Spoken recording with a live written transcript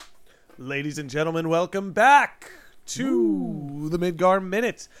Ladies and gentlemen, welcome back to the Midgar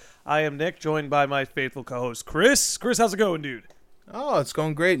Minute. I am Nick, joined by my faithful co-host, Chris. Chris, how's it going, dude? Oh, it's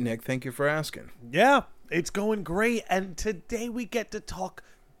going great, Nick. Thank you for asking. Yeah, it's going great, and today we get to talk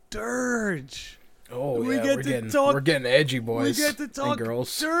Dirge. Oh, we're getting edgy, boys. We get to talk and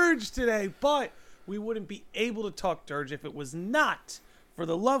girls. Dirge today, but we wouldn't be able to talk Dirge if it was not for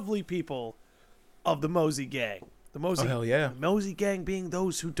the lovely people of the Mosey Gang. The Mosey, hell yeah. The Mosey Gang being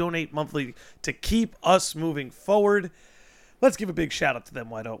those who donate monthly to keep us moving forward. Let's give a big shout out to them,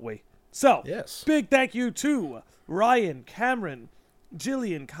 why don't we? So, yes. Big thank you to Ryan, Cameron,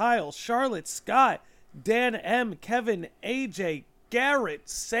 Jillian, Kyle, Charlotte, Scott, Dan M, Kevin, AJ, Garrett,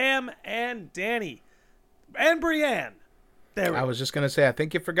 Sam, and Danny. And Brienne. I was just going to say, I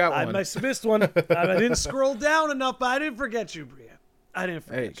think you forgot one. I missed one. I didn't scroll down enough, but I didn't forget you, Brienne. I didn't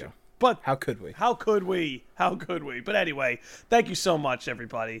forget there you you. go. But how could we? How could we? How could we? But anyway, thank you so much,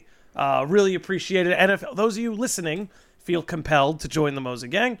 everybody. Really appreciate it. And if those of you listening feel compelled to join the Mosey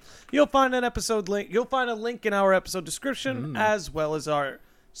Gang, you'll find an episode link. You'll find a link in our episode description as well as our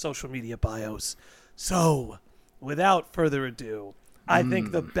social media bios. So, without further ado, I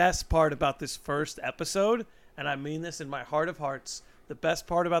think the best part about this first episode, and I mean this in my heart of hearts, the best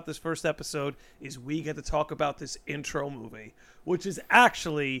part about this first episode is we get to talk about this intro movie, which is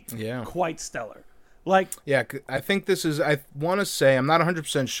actually quite stellar. Yeah, I think this is, I want to say, I'm not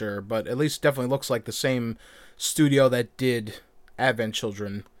 100% sure, but at least definitely looks like the same studio that did Advent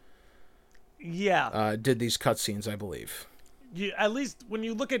Children. Yeah. Did these cutscenes, I believe. At least when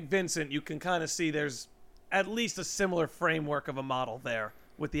you look at Vincent, you can kind of see there's at least a similar framework of a model there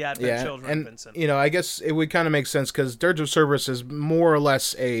with the Advent Children and, Vincent. You know, I guess it would kind of make sense because Dirge of Cerberus is more or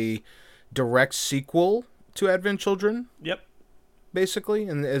less a direct sequel to Advent Children. Yep. Basically,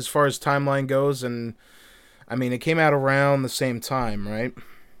 and as far as timeline goes, and I mean, it came out around the same time, right?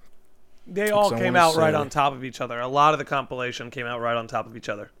 They all came out right on top of each other. A lot of the compilation came out right on top of each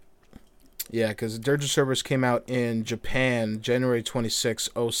other. Yeah, because Dirge of Cerberus came out in Japan January 26,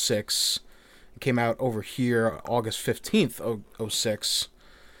 06. It came out over here August 15th, 06.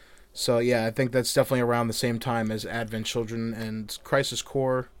 So yeah, I think that's definitely around the same time as Advent Children and Crisis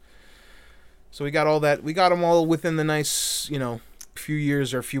Core. So we got all that. We got them all within the nice, few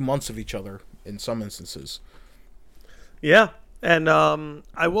years or a few months of each other in some instances. Yeah, and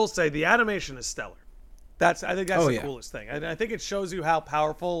I will say the animation is stellar. I think that's the coolest thing. I think it shows you how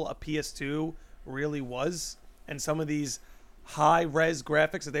powerful a PS2 really was, and some of these high-res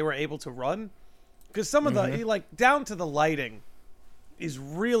graphics that they were able to run. Because some of the, down to the lighting, is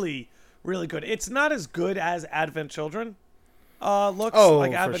really, really good. It's not as good as Advent Children looks.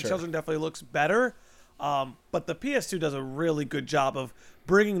 Advent Children definitely looks better. But the PS2 does a really good job of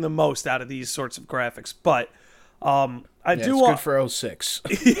bringing the most out of these sorts of graphics. But it's good for 06.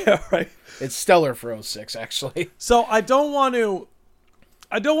 Yeah, right. It's stellar for 06, actually. So I don't want to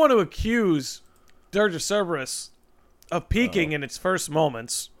accuse Dirge of Cerberus of peaking in its first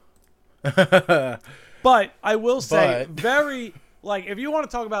moments. But I will say, if you want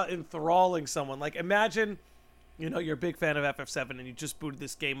to talk about enthralling someone, imagine, you're a big fan of FF7 and you just booted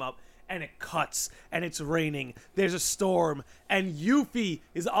this game up and it cuts and it's raining. There's a storm and Yuffie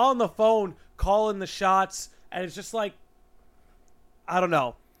is on the phone calling the shots and it's just I don't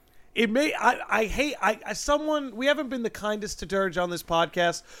know. We haven't been the kindest to Dirge on this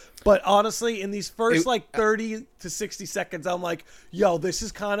podcast, but honestly, in these first 30 to 60 seconds, I'm like, yo, this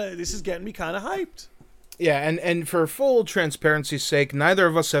is getting me kind of hyped. Yeah, and for full transparency's sake, neither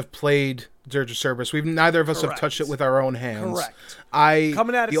of us have played Dirge of Cerberus. Neither of us have touched it with our own hands. Correct.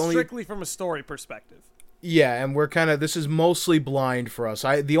 Coming at it strictly from a story perspective. Yeah, and we're this is mostly blind for us.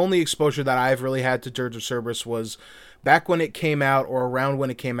 The only exposure that I've really had to Dirge of Cerberus was back when it came out, or around when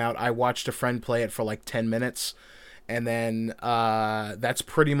it came out. I watched a friend play it for 10 minutes, and then that's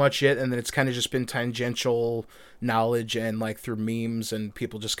pretty much it. And then it's kind of just been tangential knowledge and through memes and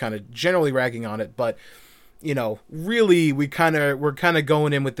people just kind of generally ragging on it. But really, we're kind of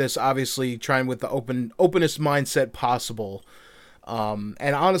going in with this, obviously trying with the openest mindset possible. And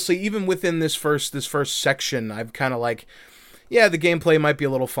honestly, even within this first section, I've kind of the gameplay might be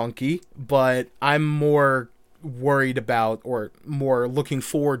a little funky, but I'm more worried about or more looking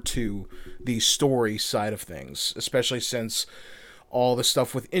forward to the story side of things, especially since all the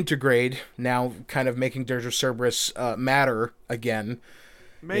stuff with Intergrade now kind of making Dirge of Cerberus matter again.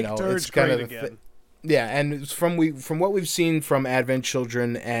 Make Dirge great again. Yeah, and from what we've seen from Advent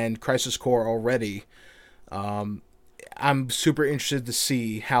Children and Crisis Core already, I'm super interested to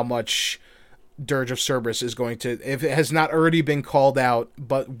see how much Dirge of Cerberus is going to, if it has not already been called out,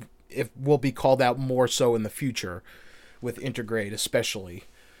 but if will be called out more so in the future with Intergrade especially.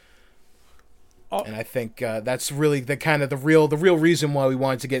 And I think that's really the real reason why we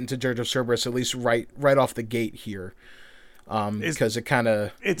wanted to get into Dirge of Cerberus, at least right off the gate here. Because it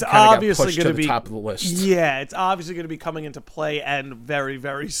it's obviously going to be top of the list. Yeah, it's obviously going to be coming into play and very,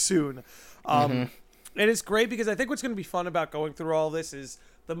 very soon. And it's great because I think what's going to be fun about going through all this is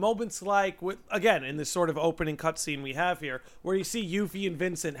the moments like, again, in this sort of opening cutscene we have here, where you see Yuffie and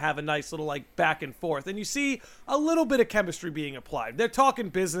Vincent have a nice little like back and forth, and you see a little bit of chemistry being applied. They're talking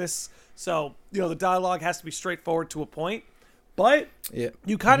business, so the dialogue has to be straightforward to a point. But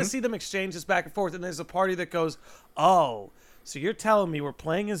you kind of see them exchange this back and forth, and there's a party that goes, "Oh, so you're telling me we're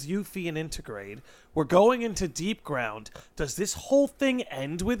playing as Yuffie in Intergrade, we're going into Deep Ground. Does this whole thing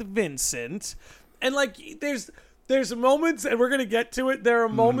end with Vincent?" And like, there's moments, and we're gonna get to it. There are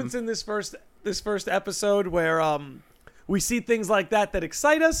moments in this first episode where we see things like that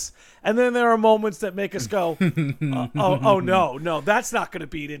excite us, and then there are moments that make us go, "Oh no, that's not gonna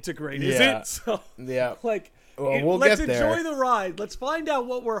beat Intergrade, is it?" So like. Well, let's enjoy the ride. Let's find out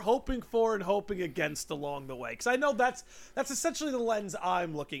what we're hoping for and hoping against along the way. Because I know that's essentially the lens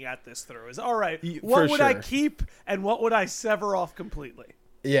I'm looking at this through. Is all right. What would I keep and what would I sever off completely?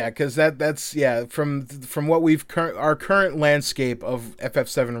 Yeah, because that's from what our current landscape of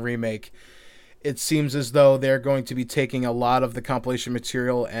FF7 Remake, it seems as though they're going to be taking a lot of the compilation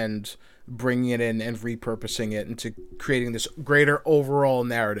material and bringing it in and repurposing it into creating this greater overall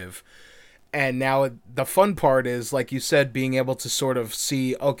narrative. And now the fun part is, like you said, being able to sort of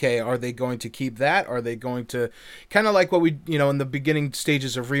see, okay, are they going to keep that? Are they going to, kind of like what we, in the beginning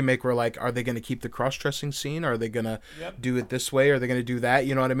stages of Remake, we're like, are they going to keep the cross-dressing scene? Are they going to do it this way? Are they going to do that?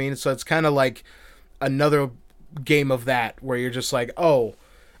 You know what I mean? So it's kind of like another game of that, where you're just like, oh,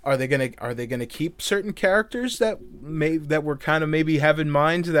 are they gonna keep certain characters that we're kind of maybe have in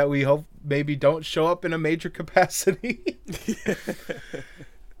mind that we hope maybe don't show up in a major capacity?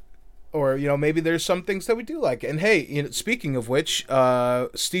 Or, maybe there's some things that we do like. And hey, speaking of which,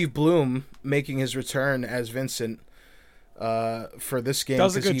 Steve Bloom making his return as Vincent for this game.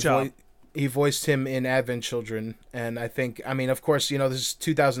 Does a good job. He voiced him in Advent Children. And I think, of course, this is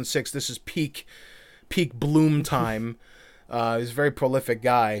 2006. This is peak Bloom time. He's a very prolific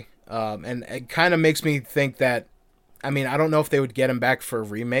guy. And it kind of makes me think that, I don't know if they would get him back for a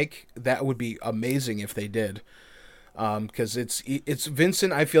remake. That would be amazing if they did. Because it's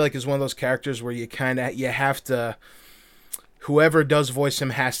Vincent, I feel like, is one of those characters where you have to, whoever does voice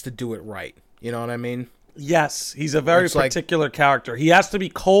him has to do it right. You know what I mean? Yes, he's a very particular character. He has to be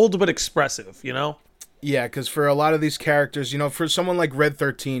cold but expressive, Yeah, because for a lot of these characters, for someone like Red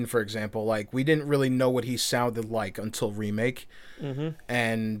 13, for example, like, we didn't really know what he sounded like until Remake,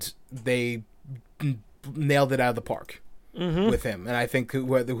 and they nailed it out of the park with him. And I think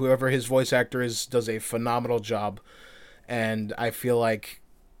whoever his voice actor is does a phenomenal job. And I feel like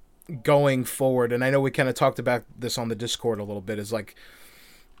going forward, and I know we kind of talked about this on the Discord a little bit, is like,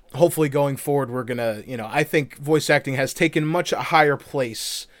 hopefully going forward, we're going to, I think voice acting has taken much a higher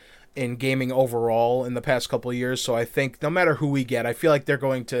place in gaming overall in the past couple of years. So I think no matter who we get, I feel like they're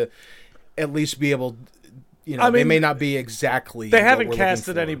going to at least be able, they may not be exactly. They haven't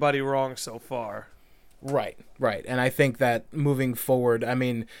casted anybody wrong so far. Right. And I think that moving forward,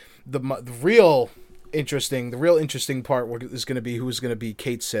 the real interesting part is going to be who's going to be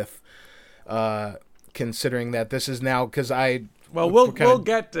Kate Sith, considering that this is now, because we'll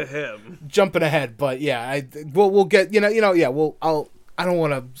get to him. Jumping ahead, but yeah, we'll get, I don't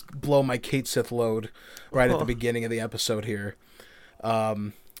want to blow my Kate Sith load right at the beginning of the episode here.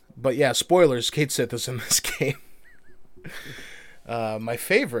 But yeah, spoilers, Kate Sith is in this game. My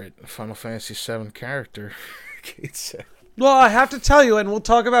favorite Final Fantasy VII character, Kate Sith. Well, I have to tell you, and we'll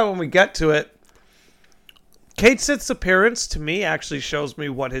talk about it when we get to it, Kate Sith's appearance, to me, actually shows me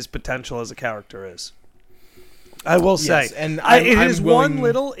what his potential as a character is. I will say. Yes, and in his one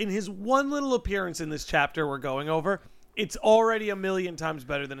little appearance in this chapter we're going over, it's already a million times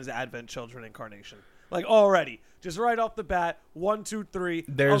better than his Advent Children incarnation. Like, already. Just right off the bat, 1, 2, 3.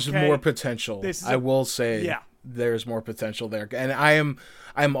 There's more potential. I will say there's more potential there. And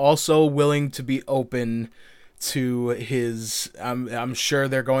I'm also willing to be open to his... I'm sure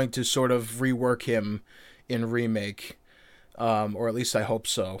they're going to sort of rework him in Remake. Or at least I hope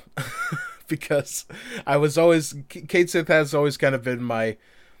so. Because Kate Sith has always kind of been my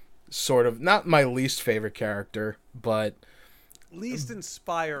sort of, not my least favorite character, but least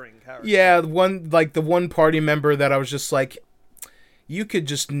inspiring character. Yeah, the one party member that I was just like, you could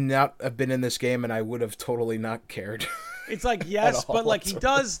just not have been in this game and I would have totally not cared. It's like, yes, but like he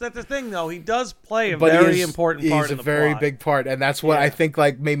does. That's the thing, though. He does play a very important part in the plot. He's a very big part, and that's what I think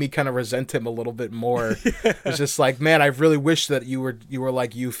like made me kind of resent him a little bit more. It's just like, man, I really wish that you were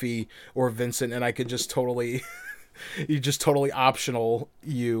like Yuffie or Vincent, and I could just totally, you just totally optional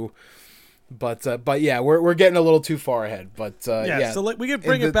you. But yeah, we're getting a little too far ahead. But yeah, so we can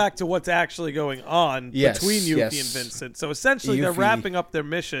bring it back to what's actually going on between Yuffie and Vincent. So essentially, they're wrapping up their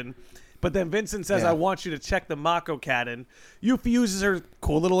mission. But then Vincent says, I want you to check the Mako cannon. Yuffie uses her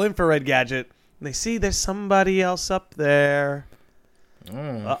cool little infrared gadget. And they see there's somebody else up there.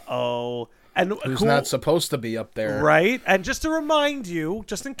 Uh-oh. And who's not supposed to be up there. Right? And just to remind you,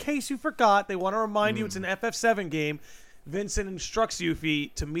 just in case you forgot, they want to remind you it's an FF7 game. Vincent instructs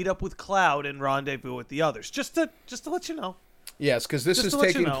Yuffie to meet up with Cloud and rendezvous with the others. Just to let you know. Yes, because this is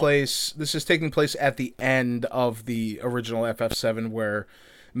taking place. This is taking place at the end of the original FF7, where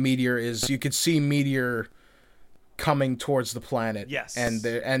Meteor is. You could see Meteor coming towards the planet. Yes, and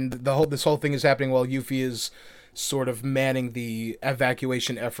this whole thing is happening while Yuffie is sort of manning the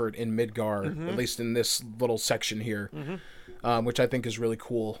evacuation effort in Midgar, at least in this little section here, which I think is really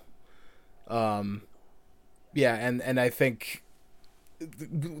cool. Yeah, and I think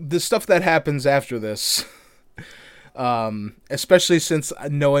the stuff that happens after this, especially since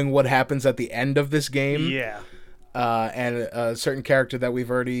knowing what happens at the end of this game, and a certain character that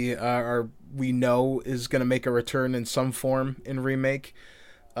we've already we know is going to make a return in some form in Remake.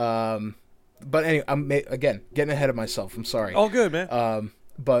 But anyway, I'm again getting ahead of myself. I'm sorry. All good, man.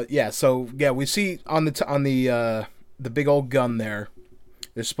 But yeah, so yeah, we see on the big old gun there.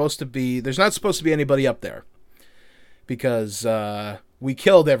 There's not supposed to be anybody up there. Because we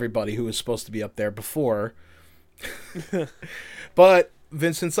killed everybody who was supposed to be up there before. But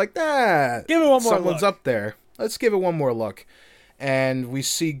Vincent's like, nah, give it one more someone's look. Up there. Let's give it one more look. And we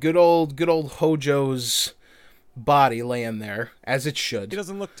see good old Hojo's body laying there, as it should. He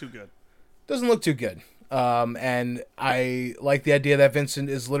doesn't look too good. And I like the idea that Vincent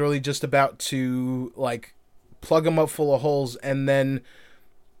is literally just about to, like, plug him up full of holes, and then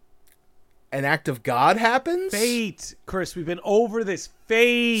an act of God happens? Fate. Chris, we've been over this.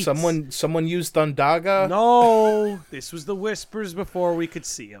 Fate. Someone used Thundaga? No. This was the whispers before we could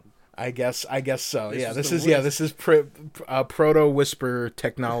see him. I guess so. This is proto whisper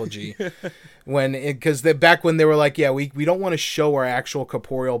technology. Because back when they were like, we don't want to show our actual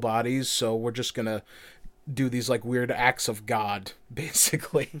corporeal bodies, so we're just gonna do these like weird acts of God,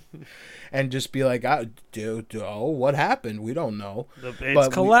 basically. And just be like, what happened? We don't know.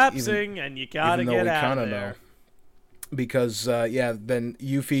 It's collapsing, and you gotta get out of there. Know. Because then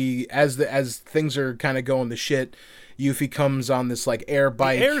Yuffie, as things are kind of going to shit, Yuffie comes on this like air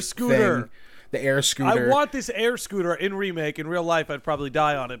bike, the air scooter. The air scooter. I want this air scooter in Remake. In real life, I'd probably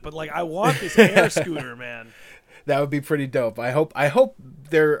die on it, but like, I want this air scooter, man. That would be pretty dope. I hope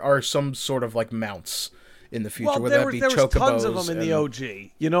there are some sort of like mounts in the future. Well, there was tons of them in the OG.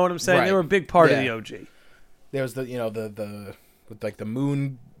 You know what I'm saying? Right. They were a big part of the OG. There was the with like the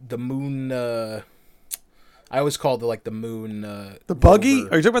moon. I always called it like the moon. The buggy?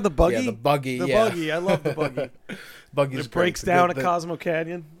 Are you talking about the buggy? Yeah, the buggy. The buggy. I love the buggy. Buggy's it breaks down at Cosmo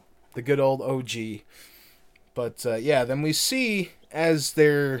Canyon. The good old OG. But then we see as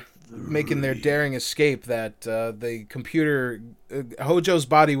they're making their daring escape that the computer, Hojo's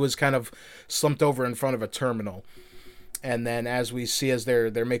body was kind of slumped over in front of a terminal. And then as we see as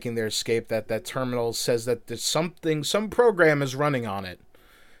they're making their escape, that terminal says that there's some program is running on it.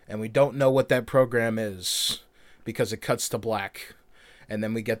 And we don't know what that program is because it cuts to black. And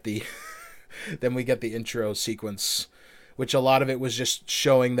then we get the intro sequence, which a lot of it was just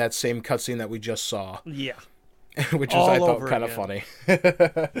showing that same cutscene that we just saw. Yeah. Which was, I thought, kind of funny.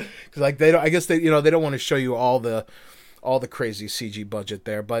 Cuz like they don't want to show you all the crazy CG budget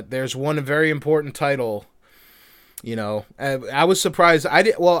there, but there's one very important title. I was surprised. I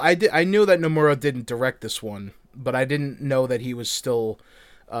knew that Nomura didn't direct this one, but I didn't know that he was still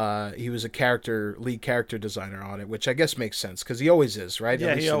he was a lead character designer on it, which I guess makes sense because he always is, right?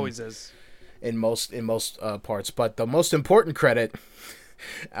 Yeah, he always is in most parts. But the most important credit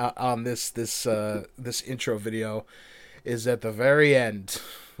on this intro video is at the very end,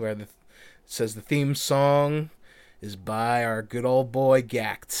 where it says the theme song is by our good old boy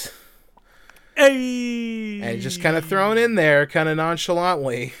Gact. Hey! And just kind of thrown in there, kind of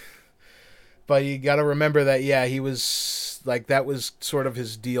nonchalantly. But you got to remember that, he was like, that was sort of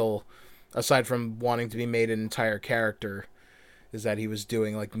his deal, aside from wanting to be made an entire character, is that he was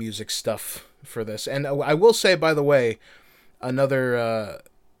doing like music stuff for this. And I will say, by the way, another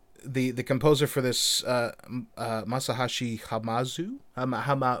the composer for this Masahashi Hamauzu.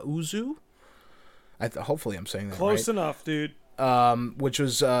 Hopefully I'm saying that Close right. enough, dude. Which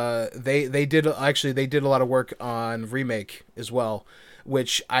was they did a lot of work on remake as well,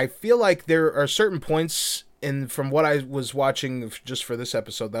 which I feel like there are certain points in from what I was watching just for this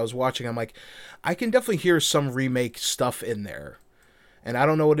episode that I was watching. I'm like, I can definitely hear some remake stuff in there, and I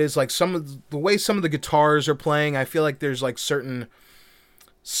don't know what it is. Like some of the way some of the guitars are playing, I feel like there's like certain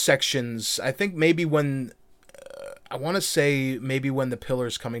sections. I think maybe when I want to say maybe when the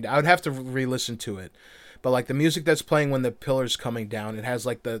pillar's coming down. I would have to re-listen to it. But like the music that's playing when the pillar's coming down, it has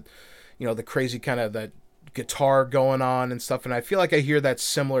like the, the crazy kind of that guitar going on and stuff. And I feel like I hear that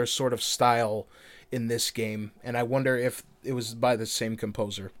similar sort of style in this game. And I wonder if it was by the same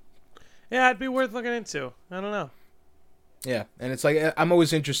composer. Yeah, it'd be worth looking into. I don't know. Yeah, and it's like I'm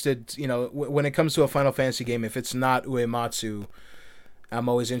always interested, when it comes to a Final Fantasy game, if it's not Uematsu, I'm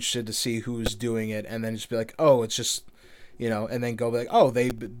always interested to see who's doing it, and then just be like, oh, it's just, and then go like, oh,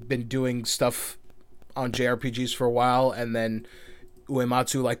 they've been doing stuff on JRPGs for a while, and then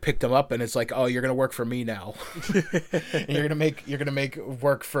Uematsu like picked them up, and it's like, oh, you're gonna work for me now. And you're gonna make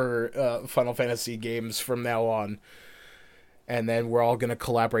work for Final Fantasy games from now on, and then we're all gonna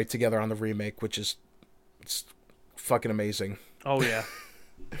collaborate together on the remake, which is it's fucking amazing. Oh yeah.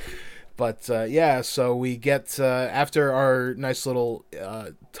 But yeah, so we get after our nice little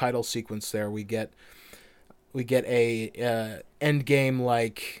title sequence there, we get a end game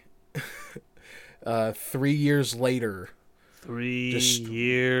like 3 years later. 3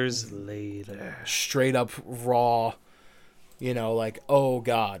 years later. Straight up raw, like, oh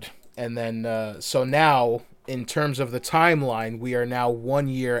god. And then so now in terms of the timeline, we are now 1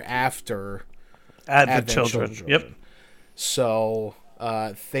 year after Advent Children. Yep. So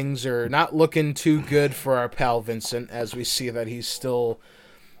things are not looking too good for our pal Vincent, as we see that he's still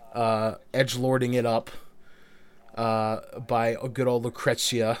edgelording it up by a good old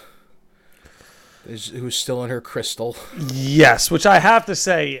Lucrezia, who's still in her crystal. Yes, which I have to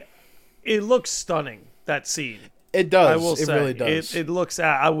say, it looks stunning, that scene. It does. I will say, really does. It looks.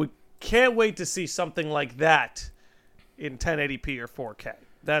 Can't wait to see something like that in 1080p or 4K.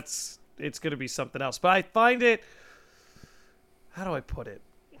 It's going to be something else. But I find it. How do I put it?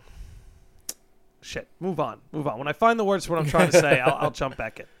 Shit. Move on. When I find the words for what I'm trying to say, I'll jump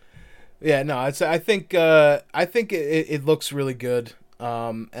back in. Yeah. No. I think it looks really good.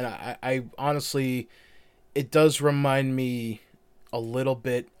 And I honestly, it does remind me a little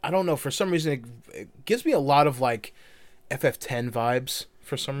bit. I don't know. For some reason, it gives me a lot of like FF10 vibes.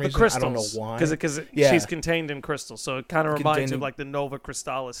 For some reason, crystals, I don't know why. Because she's contained in crystals, so it kind of reminds you of like the Nova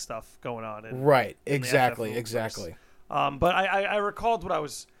Crystallis stuff going on. Right. Exactly. But I recalled what I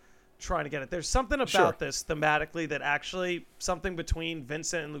was trying to get at. There's something about this thematically that actually something between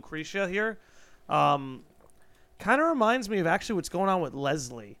Vincent and Lucretia here, kind of reminds me of actually what's going on with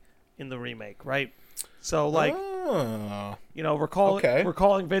Leslie in the remake, right? So like,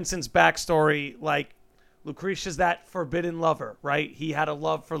 recalling Vincent's backstory, like. Lucretia's that forbidden lover, right? He had a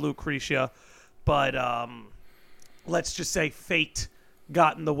love for Lucretia, but let's just say fate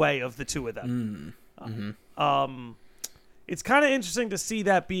got in the way of the two of them. It's kind of interesting to see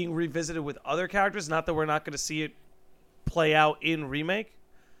that being revisited with other characters. Not that we're not going to see it play out in remake,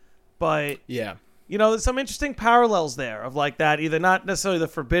 but yeah, there's some interesting parallels there of like that. Either not necessarily the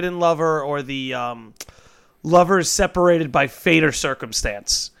forbidden lover or the lovers separated by fate or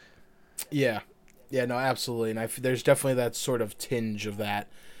circumstance. Yeah. Yeah, no, absolutely, and there's definitely that sort of tinge of that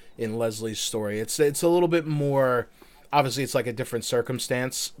in Leslie's story. It's a little bit more. Obviously, it's like a different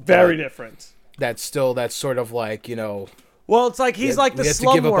circumstance. Very different. That's sort of like Well, it's like he's like the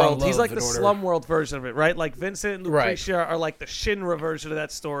slum world. He's like the order. Slum World version of it, right? Like Vincent and Lucretia are like the Shinra version of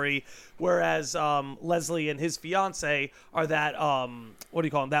that story, whereas Leslie and his fiance are that what do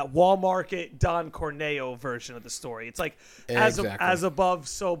you call him? That Wall Market Don Corneo version of the story. It's like as above,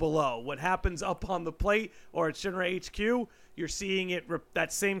 so below. What happens up on the plate or at Shinra HQ, you're seeing it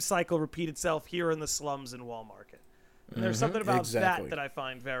that same cycle repeat itself here in the slums in Wall Market. And there's something about that I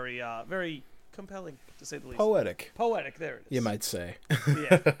find very very compelling, to say the least. Poetic, there it is. You might say.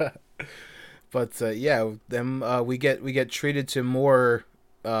 Yeah. But then we get treated to more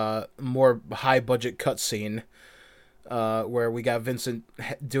high budget cutscene, where we got Vincent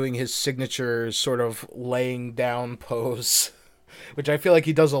doing his signature sort of laying down pose, which I feel like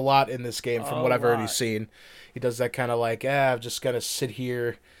he does a lot in this game from what I've already seen. He does that kind of like, I'm just gonna sit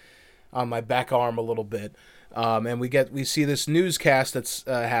here on my back arm a little bit. And we see this newscast that's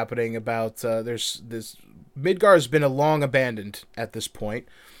happening about there's this Midgar's been long abandoned at this point,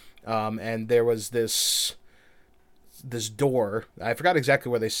 and there was this door. I forgot exactly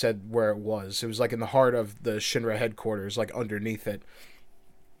where they said where it was. It was like in the heart of the Shinra headquarters, like underneath it.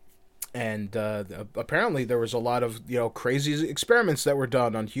 And apparently there was a lot of, crazy experiments that were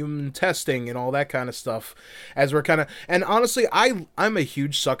done on human testing and all that kind of stuff. As we're kind of, and honestly, I'm a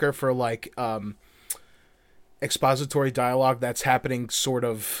huge sucker for like expository dialogue that's happening sort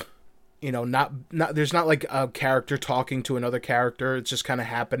of, not there's not like a character talking to another character. It's just kind of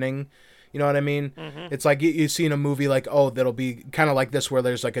happening. You know what I mean? Mm-hmm. It's like you see in a movie like, oh, that'll be kind of like this where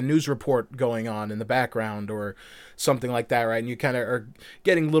there's like a news report going on in the background or something like that, right? And you kind of are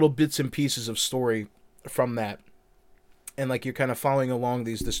getting little bits and pieces of story from that. And like you're kind of following along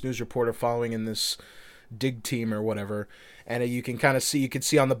this news reporter following in this dig team or whatever. And you can kind of see,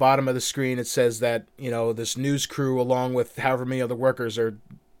 on the bottom of the screen, it says that, this news crew along with however many other workers are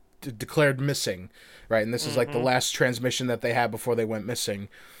declared missing, right? And this is like the last transmission that they had before they went missing.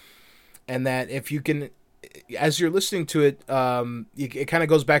 And that if you can, as you're listening to it, it kind of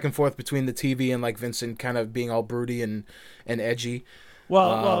goes back and forth between the TV and like Vincent kind of being all broody and edgy.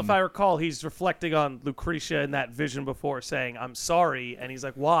 Well, if I recall, he's reflecting on Lucretia in that vision before, saying, "I'm sorry," and he's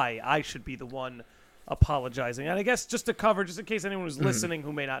like, "Why? I should be the one apologizing." And I guess just to cover, just in case anyone was listening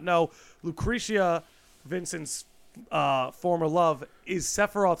who may not know, Lucretia, Vincent's former love, is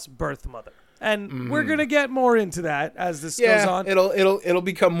Sephiroth's birth mother. And we're gonna get more into that as this goes on. It'll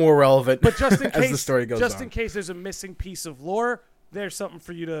become more relevant. But just in case, as the story goes just on. in case there's a missing piece of lore, there's something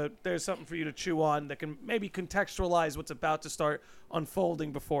for you to chew on that can maybe contextualize what's about to start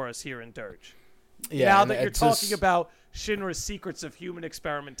unfolding before us here in Dirge. Yeah, now that you're talking about Shinra's secrets of human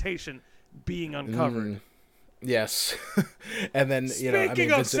experimentation being uncovered. Yes. And then,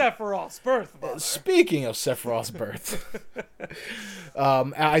 Speaking of Sephiroth's birth, mother. Speaking of Sephiroth's birth.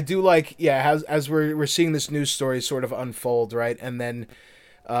 I do like, as we're seeing this news story sort of unfold, right? And then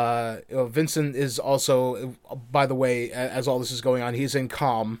Vincent is also, by the way, as all this is going on, he's in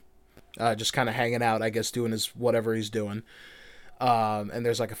calm, just kind of hanging out, I guess, doing his whatever he's doing. And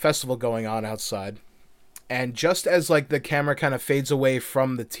there's like a festival going on outside. And just as like the camera kind of fades away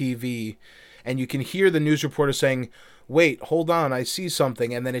from the TV, and you can hear the news reporter saying, "Wait, hold on, I see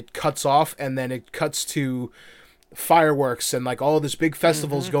something," and then it cuts off, and then it cuts to fireworks and like all this big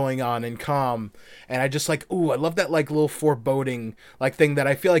festivals going on in calm. And I just like, I love that like little foreboding like thing that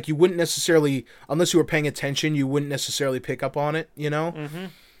I feel like you wouldn't necessarily, unless you were paying attention, you wouldn't necessarily pick up on it,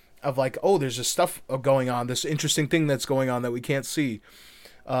 of like, oh, there's this stuff going on, this interesting thing that's going on that we can't see.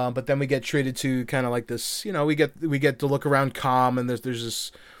 But then we get treated to kind of like this, we get to look around calm, and there's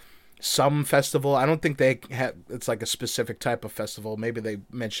this some festival. I don't think they have, it's like a specific type of festival. Maybe they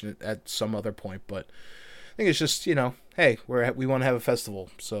mention it at some other point, but I think it's just, hey, we want to have a festival,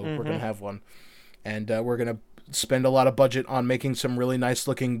 so we're going to have one. And we're going to spend a lot of budget on making some really nice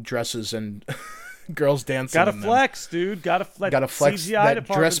looking dresses and girls dancing. Gotta flex, dude. Gotta flex CGI that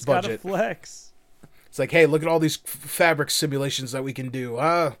dress budget. Gotta flex. It's like, hey, look at all these fabric simulations that we can do.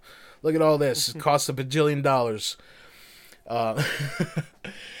 Look at all this. It costs $1 bajillion.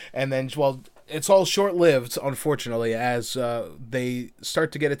 And then, well, it's all short-lived, unfortunately, as they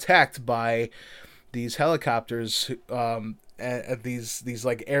start to get attacked by these helicopters, these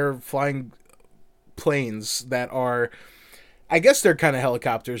like air flying planes that are, I guess they're kind of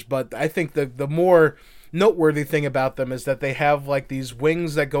helicopters, but I think the more noteworthy thing about them is that they have like these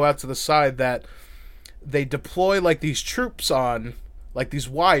wings that go out to the side that they deploy like these troops on, like these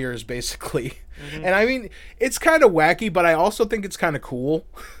wires, basically. And I mean, it's kind of wacky, but I also think it's kind of cool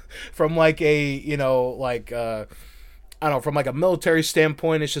from like a, I don't know, from like a military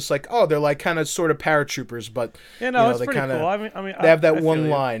standpoint. It's just like, oh, they're like kind of sort of paratroopers, but it's they pretty kinda, cool. I mean, they have that one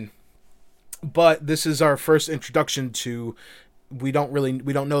line. But this is our first introduction to, we don't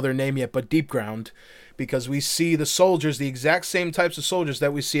know their name yet, but Deep Ground, because we see the soldiers, the exact same types of soldiers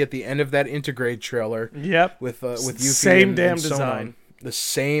that we see at the end of that Integrate trailer. Yep. With Yuffie same damn and design. The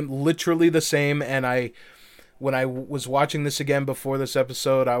same, literally the same. And when I was watching this again before this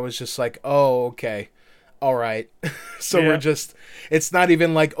episode, I was just like, oh, okay. All right. So we're just, it's not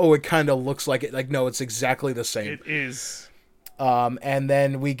even like, oh, it kind of looks like it. Like, no, it's exactly the same. It is. And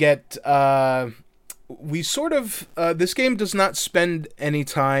then we get, we sort of, this game does not spend any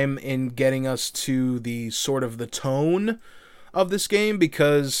time in getting us to the sort of the tone of this game,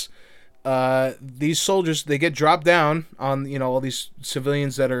 because these soldiers, they get dropped down on, all these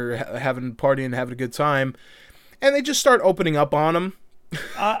civilians that are having party and having a good time, and they just start opening up on them.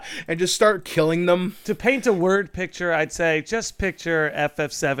 And just start killing them. To paint a word picture, I'd say just picture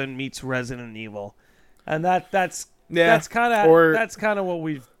FF7 meets Resident Evil, and that's kind of what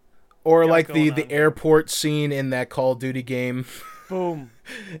we've. Or like the airport scene in that Call of Duty game. Boom.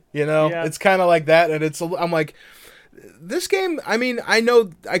 It's kind of like that, and I'm like, this game. I mean, I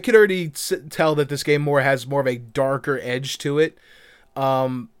know I could already tell that this game has more of a darker edge to it.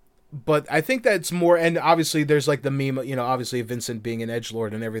 but I think that's more, and obviously there's like the meme, obviously Vincent being an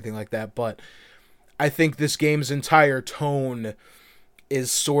edgelord and everything like that, but I think this game's entire tone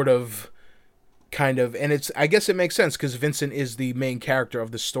is sort of kind of, and I guess it makes sense because Vincent is the main character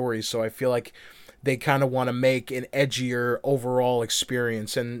of the story, so I feel like they kind of want to make an edgier overall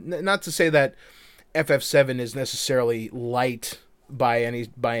experience, and not to say that FF7 is necessarily light by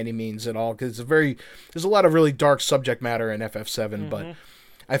any means at all, because there's a lot of really dark subject matter in FF7, but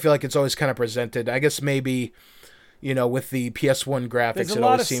I feel like it's always kind of presented, I guess maybe, with the PS1 graphics, there's it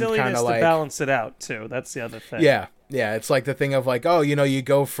always seemed kind of like to balance it out too. That's the other thing. Yeah, it's like the thing of like, oh, you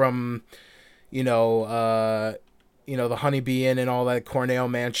go from, the Honeybee Inn and all that Corneo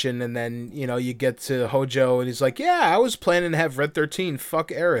Mansion, and then, you get to Hojo, and he's like, yeah, I was planning to have Red 13 fuck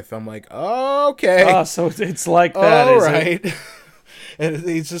Aerith. I'm like, okay. Oh, so it's like that, all right. And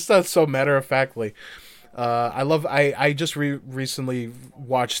he's just not so matter-of-factly. I just recently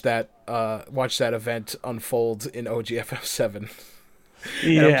watched that event unfold in OGFF7.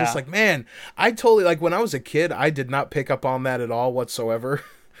 And I'm just like, man, I totally, like, when I was a kid, I did not pick up on that at all whatsoever.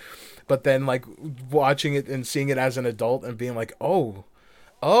 But then, like, watching it and seeing it as an adult and being like, oh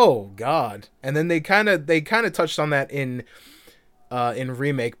God. And then they kind of touched on that in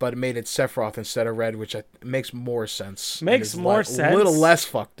Remake, but it made it Sephiroth instead of Red, which makes more sense. Makes more sense. A little less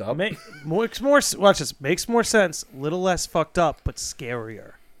fucked up. Makes more sense. A little less fucked up, but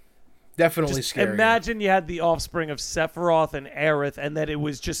scarier. Definitely scarier. Imagine you had the offspring of Sephiroth and Aerith, and that it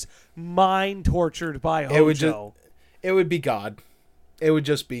was just mind tortured by Hojo. It would be God. It would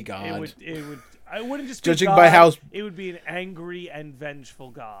just be God. I wouldn't just be judging God, by how it would be an angry and vengeful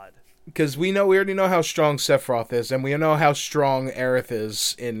God. Because we already know how strong Sephiroth is, and we know how strong Aerith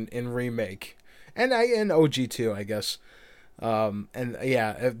is in Remake, and in OG too, I guess. And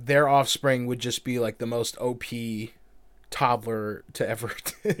yeah, their offspring would just be like the most OP toddler to ever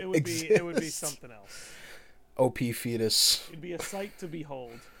exist. It would be something else. OP fetus. It'd be a sight to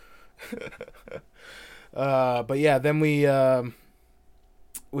behold. But yeah, then we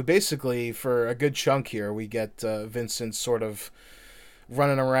basically, for a good chunk here, we get Vincent sort of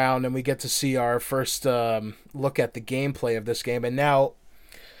running around, and we get to see our first look at the gameplay of this game. And now,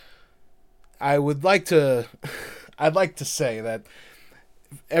 I'd like to say that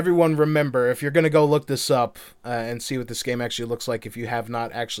everyone remember, if you're going to go look this up and see what this game actually looks like, if you have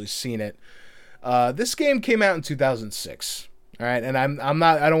not actually seen it, this game came out in 2006. All right, and I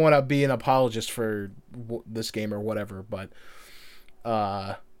don't want to be an apologist for this game or whatever, but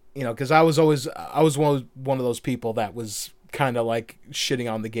because I was one of those people that was kind of like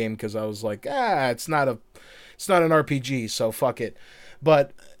shitting on the game because I was like, it's not an RPG, so fuck it.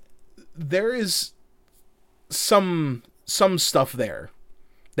 But there is some stuff there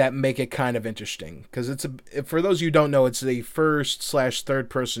that make it kind of interesting, because for those of you who don't know, it's a first/third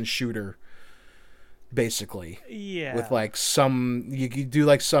person shooter, basically. Yeah. With like you do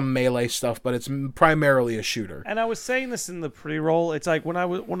like some melee stuff, but it's primarily a shooter. And I was saying this in the pre-roll. It's like when I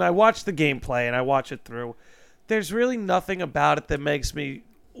watch the gameplay and I watch it through, there's really nothing about it that makes me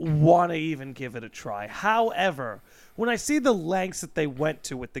want to even give it a try. However, when I see the lengths that they went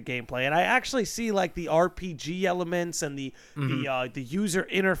to with the gameplay, and I actually see like the RPG elements and the user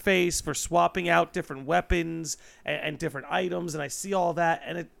interface for swapping out different weapons and different items, and I see all that,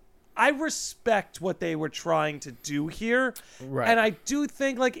 and I respect what they were trying to do here. Right. And I do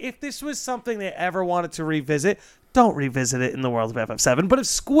think, like, if this was something they ever wanted to revisit, don't revisit it in the world of FF7. But if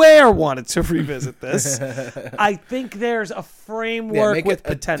Square wanted to revisit this, I think there's a framework with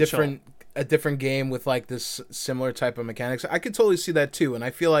potential. A different game with like this similar type of mechanics. I could totally see that too. And I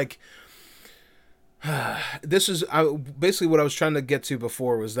feel like this is basically what I was trying to get to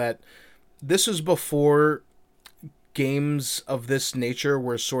before, was that this is before games of this nature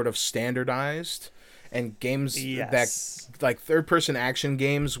were sort of standardized, and games that like third-person action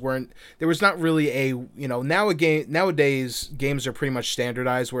games weren't. There was not really nowadays games are pretty much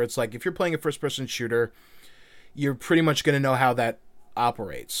standardized, where it's like if you're playing a first-person shooter, you're pretty much going to know how that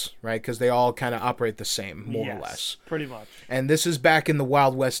operates, right? Because they all kind of operate the same, more or less. Pretty much. And this is back in the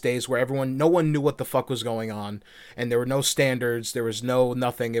Wild West days where no one knew what the fuck was going on, and there were no standards, there was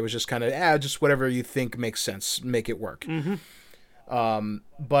nothing. It was just kind of just whatever you think makes sense, make it work. Mm-hmm.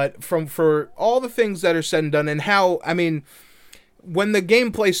 But for all the things that are said and done, and how, I mean, when the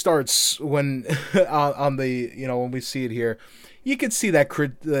gameplay starts, when on the when we see it here, you could see that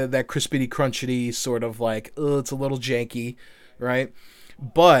that crispity crunchity sort of like, it's a little janky, right?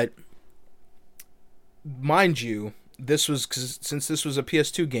 But mind you, since this was a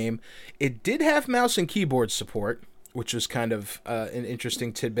PS2 game, it did have mouse and keyboard support, which was kind of an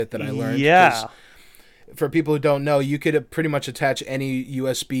interesting tidbit that I learned. Yeah. for people who don't know, you could pretty much attach any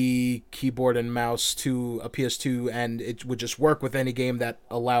USB keyboard and mouse to a PS2, and it would just work with any game that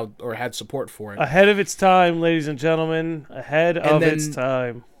allowed or had support for it. Ahead of its time, ladies and gentlemen. Its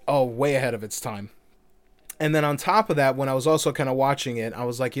time. Oh, way ahead of its time. And then on top of that, when I was also kind of watching it, I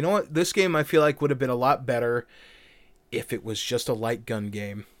was like, you know what? This game I feel like would have been a lot better if it was just a light gun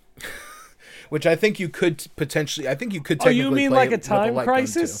game. Which I think you could potentially... I think you could technically play you mean like a Time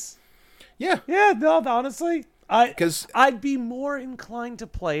Crisis? Yeah. Yeah, no, honestly, I'd be more inclined to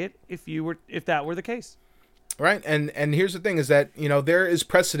play it if that were the case. Right, and here's the thing is that, there is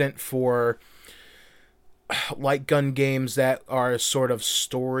precedent for light gun games that are sort of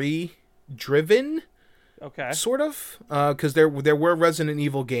story driven. Okay. Sort of, because there were Resident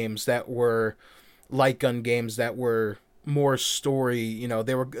Evil games that were light gun games that were more story.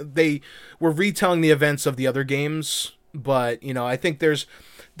 They were retelling the events of the other games, but I think there's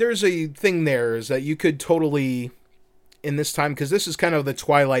a thing there is that you could totally, in this time, because this is kind of the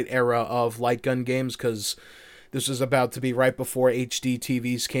twilight era of light gun games, because this was about to be right before HD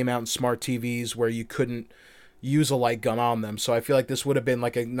TVs came out and smart TVs where you couldn't use a light gun on them. So I feel like this would have been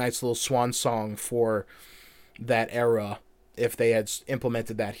like a nice little swan song for that era if they had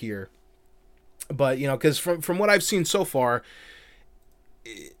implemented that here. But, because from what I've seen so far,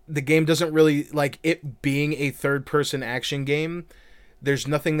 the game doesn't really, like, it being a third-person action game, there's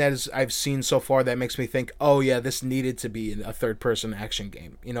nothing I've seen so far that makes me think, oh yeah, this needed to be a third-person action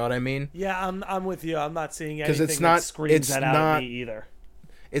game. You know what I mean? Yeah, I'm with you. I'm not seeing anything that screams that out at me either.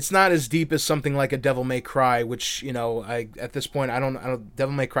 It's not as deep as something like a Devil May Cry, which, at this point, I don't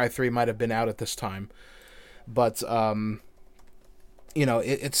Devil May Cry 3 might have been out at this time. But,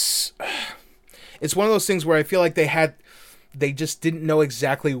 it's one of those things where I feel like they just didn't know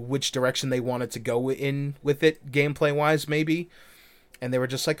exactly which direction they wanted to go in with it, gameplay-wise, maybe. And they were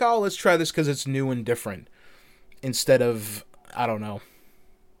just like, oh, let's try this because it's new and different. Instead of, I don't know,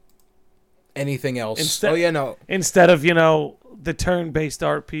 anything else. Instead of, the turn-based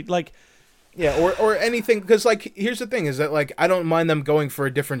RPG. Like, yeah, or anything. Because, like, here's the thing, is that, like, I don't mind them going for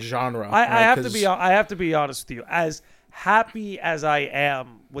a different genre. I have to be honest with you. As happy as I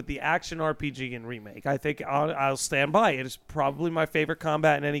am with the action RPG and remake, I think I'll stand by it. It's probably my favorite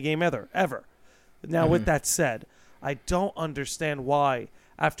combat in any game ever. Now, with that said, I don't understand why,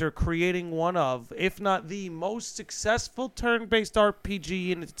 after creating one of, if not the most successful turn-based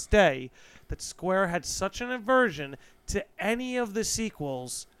RPG in its day, that Square had such an aversion to any of the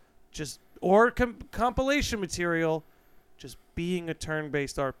sequels, or compilation material, just being a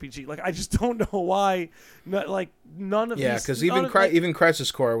turn-based RPG. Like, I just don't know why. None of these. Yeah, because even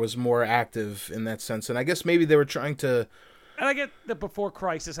Crisis Core was more active in that sense, and I guess maybe they were trying to. And I get that Before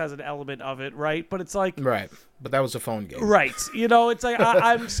Crisis has an element of it, right? But it's like, right. But that was a phone game, right? It's like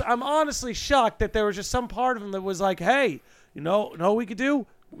I'm honestly shocked that there was just some part of them that was like, hey, know what we could do?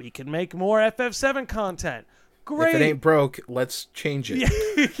 We can make more FF7 content. Great. If it ain't broke, let's change it.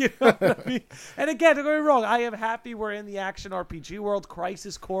 Yeah, you know what I mean? And again, don't get me wrong, I am happy we're in the action RPG world.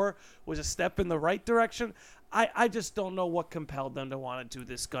 Crisis Core was a step in the right direction. I just don't know what compelled them to want to do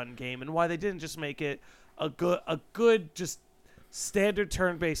this gun game and why they didn't just make it a good just standard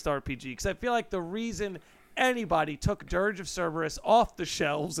turn-based RPG. Because I feel like the reason anybody took Dirge of Cerberus off the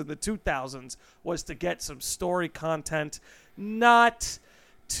shelves in the 2000s was to get some story content, not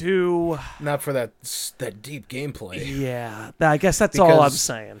for that deep gameplay. Yeah, I guess that's all I'm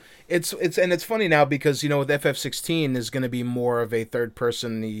saying. It's funny now because with FF16 is going to be more of a third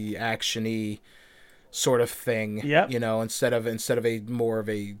person actiony sort of thing. Yeah. Instead of a more of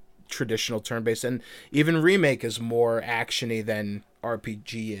a traditional turn-based, and even Remake is more actiony than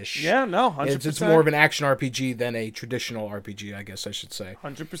RPG-ish. Yeah, no, 100%. It's more of an action RPG than a traditional RPG, I guess I should say.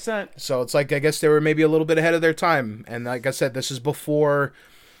 100%. So it's like, I guess they were maybe a little bit ahead of their time, and like I said, this is before.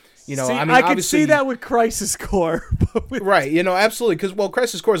 I could see that with Crisis Core. Right, absolutely, because,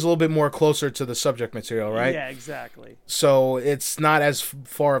 Crisis Core is a little bit more closer to the subject material, right? Yeah, exactly. So it's not as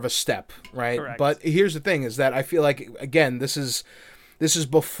far of a step, right? Correct. But here's the thing, is that I feel like, again, this is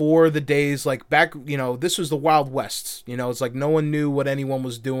before the days, like, back, this was the Wild West, it's like no one knew what anyone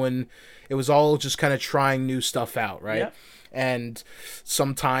was doing. It was all just kind of trying new stuff out, right? Yep. And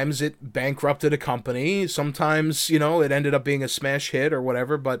sometimes it bankrupted a company. Sometimes, it ended up being a smash hit or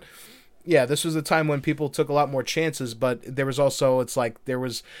whatever. But yeah, this was a time when people took a lot more chances. But there was also,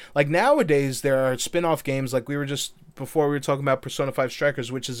 nowadays there are spin-off games. Like before we were talking about Persona 5 Strikers,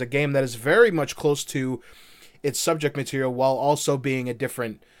 which is a game that is very much close to its subject material while also being a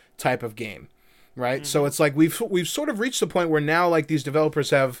different type of game, right? Mm-hmm. So it's like we've sort of reached the point where now, like, these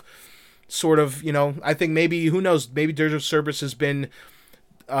developers have sort of, I think maybe, who knows, maybe Dirge of Cerberus has been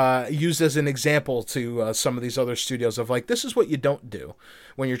used as an example to some of these other studios of like, this is what you don't do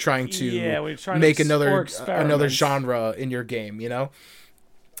when you're trying to make another genre in your game, you know?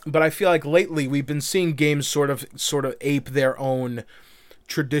 But I feel like lately we've been seeing games sort of ape their own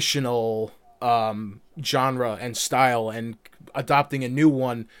traditional genre and style and adopting a new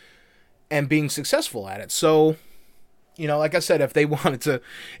one and being successful at it. So, you know, like I said, if they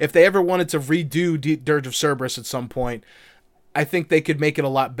ever wanted to redo Dirge of Cerberus at some point, I think they could make it a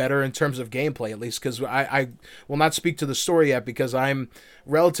lot better in terms of gameplay, at least, because I will not speak to the story yet because I'm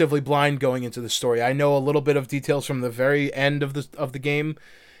relatively blind going into the story. I know a little bit of details from the very end of the game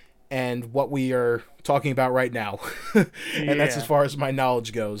and what we are talking about right now, and that's as far as my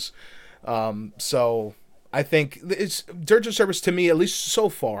knowledge goes. So I think it's Dirge of Cerberus, to me, at least so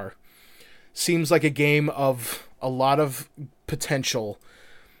far, seems like a game of a lot of potential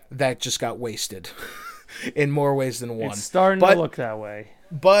that just got wasted. In more ways than one. It's starting to look that way.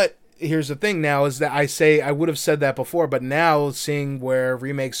 But here's the thing now is that I would have said that before, but now seeing where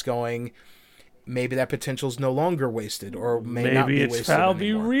Remake's going, maybe that potential is no longer wasted, or may not be wasted anymore. Maybe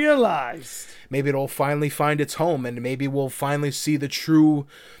it's finally realized. Maybe it'll finally find its home, and maybe we'll finally see the true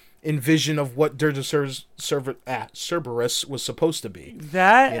envision of what Dirge of Cerberus was supposed to be.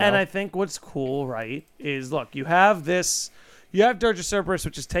 That, you know? And I think what's cool, right, is look, you have Dirge of Cerberus,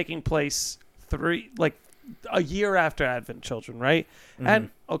 which is taking place a year after Advent Children, right? Mm-hmm. And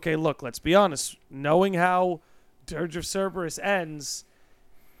okay, look, let's be honest. Knowing how Dirge of Cerberus ends,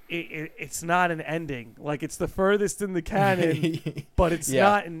 it's not an ending. Like, it's the furthest in the canon, but it's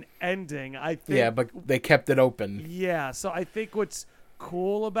not an ending. I think. Yeah, but they kept it open. Yeah, so I think what's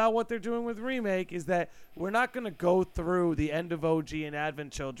cool about what they're doing with Remake is that we're not going to go through the end of OG and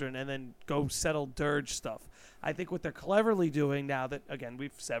Advent Children and then go settle Dirge stuff. I think what they're cleverly doing now that, again,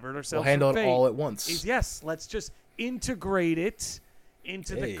 we've severed ourselves from fate, we'll handle it all at once. Is, yes, let's just integrate it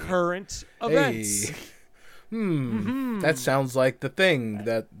into the current events. That sounds like the thing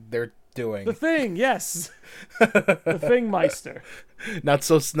that they're doing. The Thing, yes. The Thing Meister. Not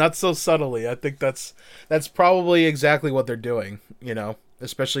so subtly. I think that's probably exactly what they're doing, you know,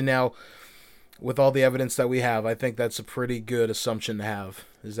 especially now with all the evidence that we have. I think that's a pretty good assumption to have,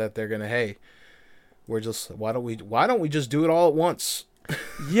 is that they're going to, why don't we just do it all at once?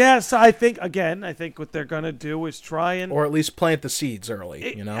 Yes, I think what they're going to do is try and... Or at least plant the seeds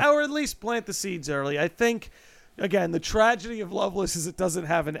early, you know? Or at least plant the seeds early. I think, again, the tragedy of Loveless is it doesn't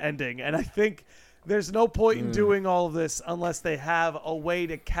have an ending. And I think there's no point in doing all of this unless they have a way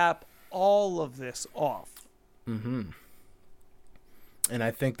to cap all of this off. Mm-hmm. And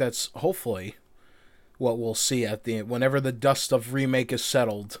I think that's hopefully what we'll see at the end. Whenever the dust of Remake is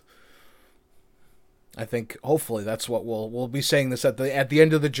settled, I think hopefully that's what we'll be saying this at the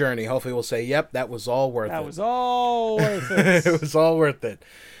end of the journey. Hopefully we'll say, "Yep, that was all worth it." That was all worth it. It was all worth it.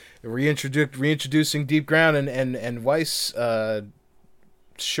 Reintroducing Deep Ground and Weiss.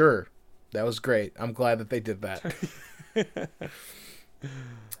 Sure, that was great. I'm glad that they did that.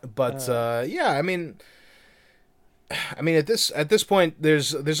 But I mean, at this point,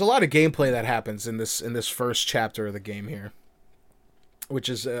 there's a lot of gameplay that happens in this first chapter of the game here, which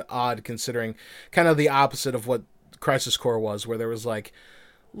is odd considering kind of the opposite of what Crisis Core was, where there was like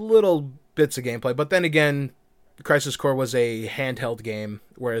little bits of gameplay. But then again, Crisis Core was a handheld game,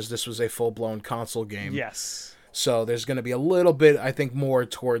 whereas this was a full-blown console game. Yes. So there's going to be a little bit, I think, more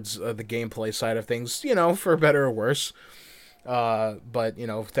towards the gameplay side of things, you know, for better or worse. But, you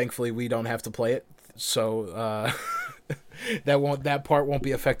know, thankfully we don't have to play it. So that part won't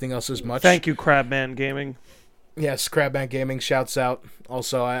be affecting us as much. Thank you, Crabman Gaming. Yes, Crabman Gaming, shouts out.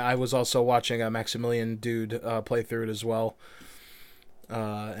 Also, I was also watching a Maximilian Dude play through it as well.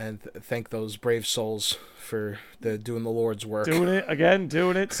 And thank those brave souls for doing the Lord's work. Doing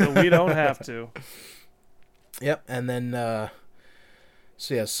it so we don't have to. Yep, and then,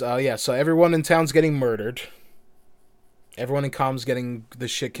 so everyone in town's getting murdered. Everyone in com's getting the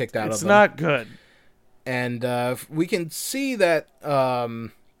shit kicked out of them. It's not good. And we can see that,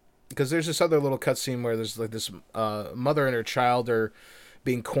 because there's this other little cutscene where there's like this mother and her child are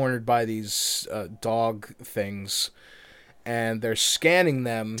being cornered by these dog things, and they're scanning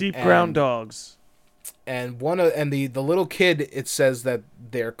them. Deep ground dogs. And the little kid, it says that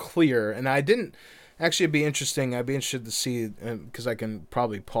they're clear, and I didn't. Actually, it'd be interesting. I'd be interested to see, because I can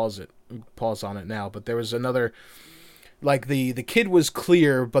probably pause on it now. But there was another, like the kid was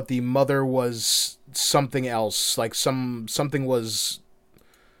clear, but the mother was something else. Like something was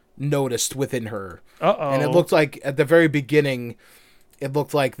noticed within her. Uh-oh. And it looked like at the very beginning, it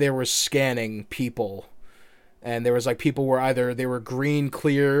looked like they were scanning people, And there was like people were either they were green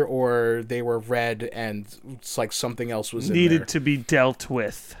clear or they were red, and it's like something else was needed to be dealt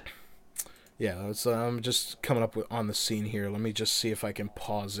with. Yeah, I'm just coming up on the scene here. Let me just see if I can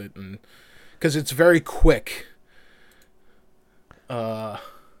pause it, and because it's very quick. Oh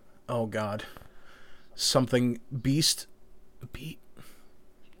God, something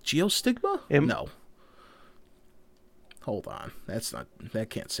geostigma? No. Hold on, that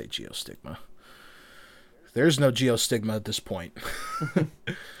can't say geostigma. There's no geostigma at this point.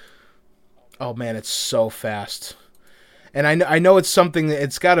 Oh man, it's so fast. And I know it's something that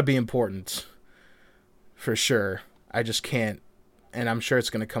it's got to be important. For sure. I just can't. And I'm sure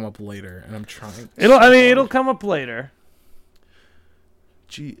it's going to come up later, and I'm trying. It'll come up later.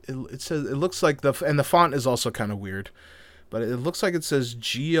 It says it looks like the font is also kind of weird. But it looks like it says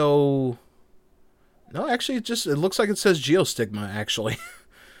geo. No, actually it looks like it says geostigma actually.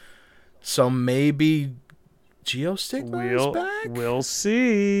 So maybe geostigma is back? We'll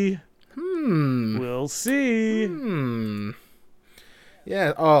see. We'll see.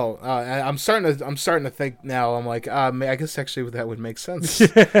 Yeah. Oh, I'm starting to think now. I'm like, I guess actually that would make sense.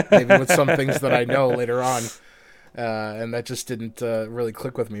 Maybe with some things that I know later on, and that just didn't really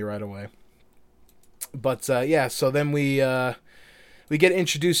click with me right away. But yeah. So then we get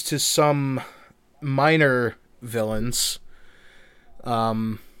introduced to some minor villains.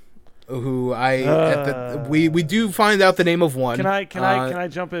 Who we do find out the name of one. Can I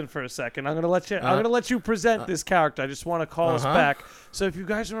jump in for a second? I'm gonna let you present this character. I just want to call us back. So if you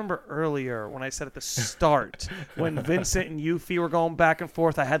guys remember earlier when I said at the start when Vincent and Yuffie were going back and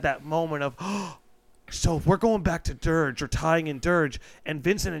forth, I had that moment of so if we're going back to Dirge or tying in Dirge, and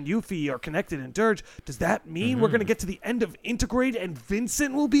Vincent and Yuffie are connected in Dirge, does that mean we're going to get to the end of Integrate and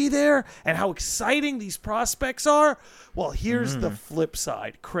Vincent will be there? And how exciting these prospects are? Well, here's the flip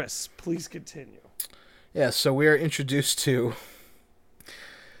side. Chris, please continue. Yeah, so we are introduced to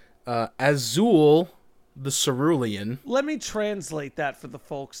Azul the Cerulean. Let me translate that for the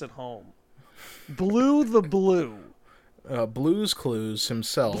folks at home. Blue the Blue. Blue's Clues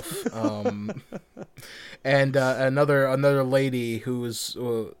himself, and another lady who is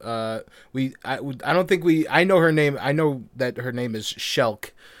I know her name. I know that her name is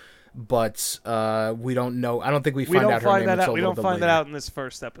Shelk, but we don't know. I don't think we find out her name until we don't find that out in this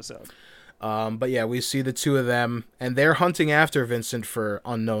first episode. But yeah, we see the two of them, and they're hunting after Vincent for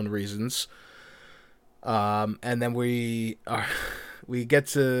unknown reasons. And then we get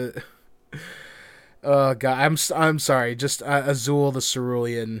to. Oh God, I'm sorry. Just Azul the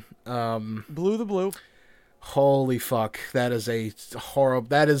Cerulean. Blue the Blue. Holy fuck, that is a horrible.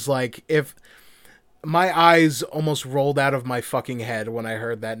 That is like if my eyes almost rolled out of my fucking head when I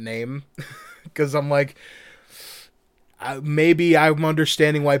heard that name, because I'm like, maybe I'm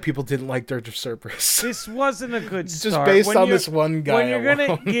understanding why people didn't like Dirge of Cerberus. This wasn't a good start. Just based on this one guy. When you're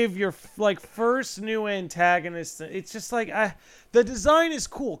gonna give your first new antagonist, it's just like the design is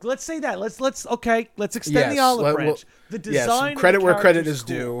cool. Let's say that. Let's extend the olive branch. The design. Credit where credit is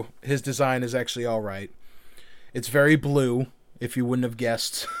due. His design is actually all right. It's very blue. If you wouldn't have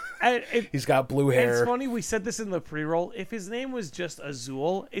guessed, he's got blue hair. It's funny we said this in the pre-roll. If his name was just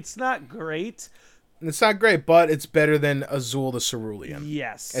Azul, it's not great. It's not great, but it's better than Azul the Cerulean.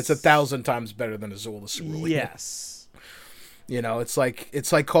 Yes. It's 1,000 times better than Azul the Cerulean. Yes. You know,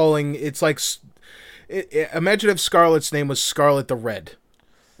 imagine if Scarlet's name was Scarlet the Red,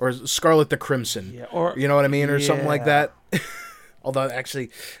 or Scarlet the Crimson. Yeah, or you know what I mean, or something like that. Although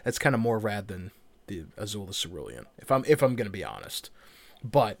actually, that's kind of more rad than the Azul the Cerulean, if I'm gonna be honest.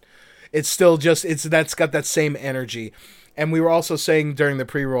 But it's still that's got that same energy. And we were also saying during the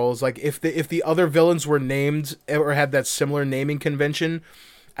pre-rolls, like if the other villains were named or had that similar naming convention,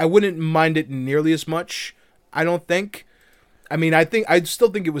 I wouldn't mind it nearly as much. I don't think. I mean, I'd still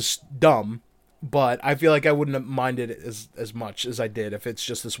think it was dumb, but I feel like I wouldn't have minded it as much as I did if it's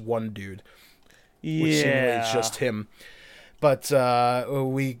just this one dude. Yeah, which seemingly it's just him. But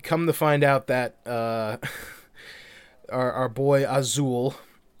we come to find out that our boy Azul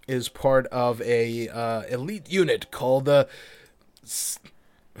is part of a elite unit called the Sviets.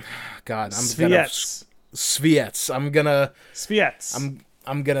 Sviets. I'm gonna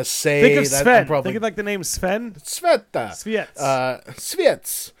say think of that. Sven. Probably, think of like the name Sven. Sveta. Sviets.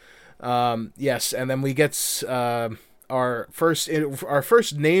 Sviets. Yes, and then we get our first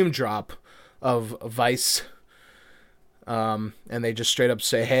name drop of Vice. And they just straight up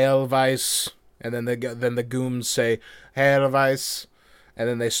say "Hail Vice," and then the goons say "Hail Vice." And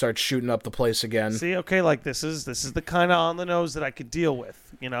then they start shooting up the place again. See, okay, like this is the kind of on the nose that I could deal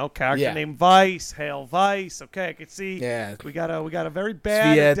with. You know, character named Vice, Hail Vice. Okay, I could see. Yeah, we got a very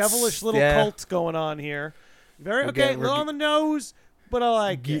bad, devilish little cult going on here. Very okay, a little on the nose, but I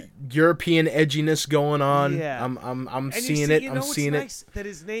like it. European edginess going on. Yeah. I'm seeing it. I'm seeing nice that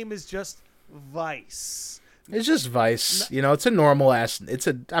his name is just Vice. It's just Vice. It's a normal ass. It's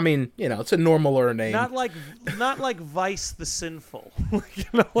a normal name. Not like Vice the Sinful.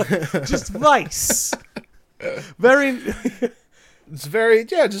 Just Vice. Very. It's very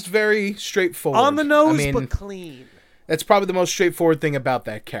just very straightforward. On the nose, but clean. That's probably the most straightforward thing about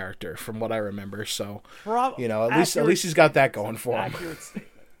that character, from what I remember. So, at least he's got that going for him. Accurate statement.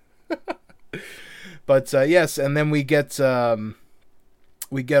 But yes, and then we get to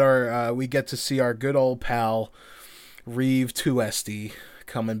see our good old pal Reeve Tuesti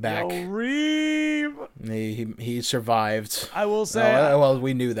coming back. Yo, Reeve. He survived. I will say. Well,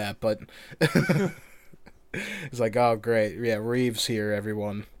 we knew that, but it's like, oh great, yeah, Reeve's here,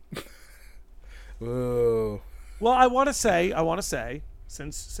 everyone. Ooh. Well, I want to say,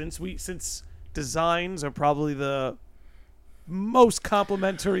 since designs are probably the most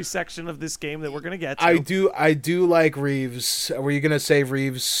complimentary section of this game that we're gonna get to. I do like Reeves. Were you gonna say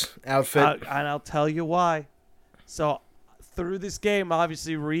Reeves' outfit? And I'll tell you why. So through this game,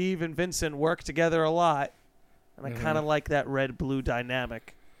 obviously Reeve and Vincent work together a lot, and I kind of like that red-blue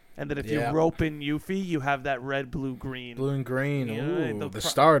dynamic. And that if you rope in Yuffie, you have that red, blue, green. Blue and green. Ooh, the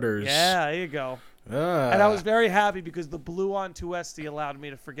starters. Yeah, there you go. And I was very happy because the blue on Tuesti allowed me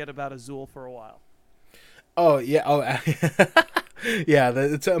to forget about Azul for a while. Oh, yeah. Oh, yeah,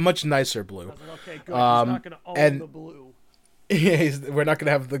 it's a much nicer blue. I was like, okay, good. He's not going to own the blue. Yeah, we're not going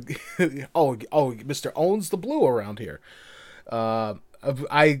to have the... Mr. owns the blue around here.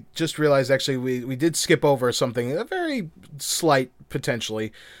 I just realized, actually, we did skip over something, a very slight,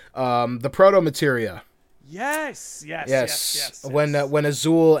 potentially. The proto-materia. Yes. When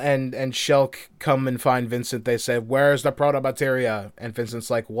Azul and Shulk come and find Vincent, they say, "Where's the proto-materia?" And Vincent's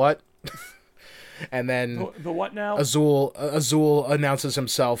like, "What?" And then the what now? Azul announces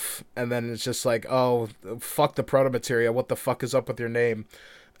himself, and then it's just like, "Oh, fuck the proto-materia! What the fuck is up with your name?"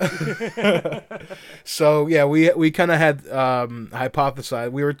 So yeah, we kind of had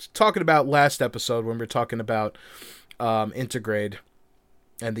hypothesized. We were talking about last episode when we were talking about Intergrade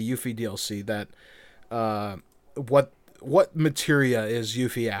and the Yuffie DLC that what materia is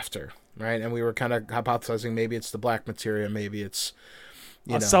Yuffie after, right? And we were kind of hypothesizing maybe it's the black materia, maybe it's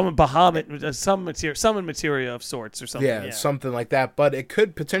some Bahamut, some materia of sorts or something. Yeah, something like that. But it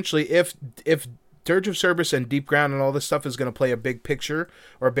could potentially, if Dirge of Cerberus and Deep Ground and all this stuff is going to play a big picture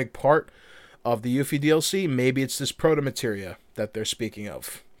or a big part of the Yuffie DLC, maybe it's this proto-materia that they're speaking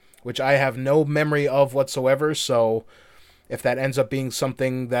of, which I have no memory of whatsoever, so if that ends up being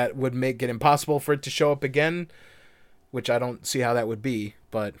something that would make it impossible for it to show up again, which I don't see how that would be,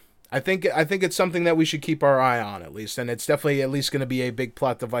 but I think it's something that we should keep our eye on at least, and it's definitely at least going to be a big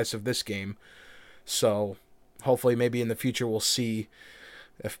plot device of this game, so hopefully maybe in the future we'll see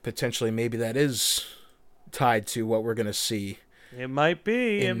if potentially maybe that is tied to what we're going to see. It might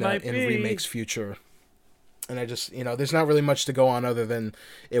be. In Remake's future. And I just, there's not really much to go on other than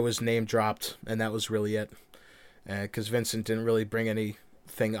it was name dropped, and that was really it. Because Vincent didn't really bring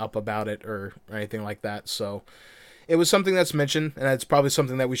anything up about it or anything like that. So it was something that's mentioned, and it's probably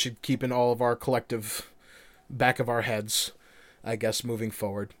something that we should keep in all of our collective back of our heads, I guess, moving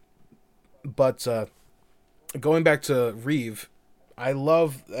forward. But going back to Reeve, I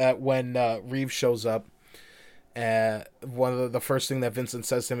love that when Reeve shows up, one of the first thing that Vincent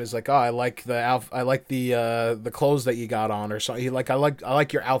says to him is like, "Oh, I like the clothes that you got on," or something. I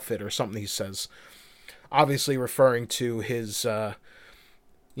like your outfit, or something. He says, obviously referring to his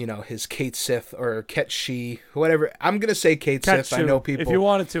his Kate Sith or Ket Shi, whatever. I'm gonna say Kate Sith. I know people. If you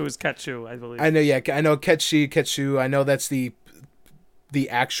wanted to, is Ketchu, I believe. I know. Yeah, I know Ket Shi, Ketchu. I know that's the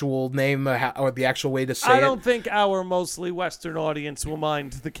actual name or the actual way to say it. I don't think our mostly Western audience will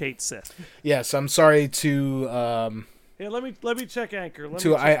mind the Kate Sith. Yes, I'm sorry to. Yeah, let me check Anchor.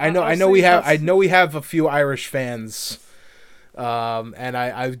 I know we have a few Irish fans, and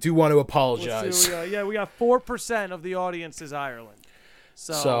I do want to apologize. We got 4% of the audience is Ireland.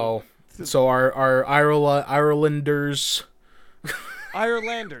 So our Irelanders,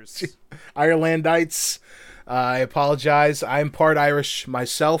 Irelandites. I apologize. I'm part Irish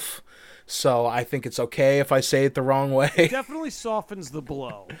myself, so I think it's okay if I say it the wrong way. It definitely softens the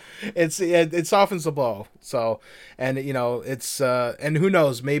blow. It softens the blow. So, and it's and who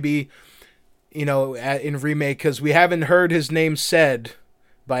knows, maybe in Remake, because we haven't heard his name said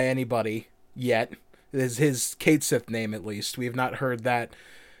by anybody yet. His Kate Sith name, at least. We have not heard that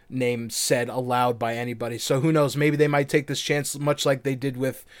name said aloud by anybody. So who knows? Maybe they might take this chance, much like they did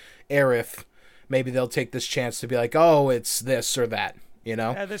with Aerith. Maybe they'll take this chance to be like, oh, it's this or that,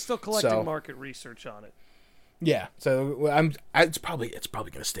 Yeah, they're still collecting market research on it. Yeah, so it's probably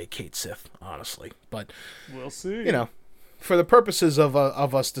gonna stay Kate Sith, honestly, but we'll see. You know, for the purposes of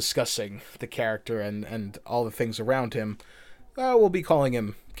us discussing the character and all the things around him, we'll be calling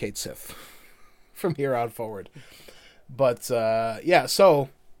him Kate Sith from here on forward. But yeah, so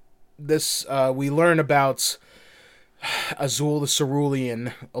this we learn about Azul the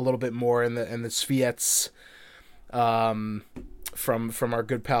Cerulean a little bit more in the Sviets, from our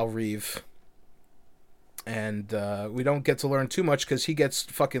good pal Reeve. And we don't get to learn too much because he gets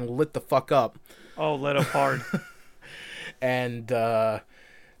fucking lit the fuck up. Oh, lit up hard. And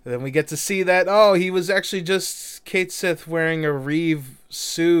then we get to see that, he was actually just Kate Sith wearing a Reeve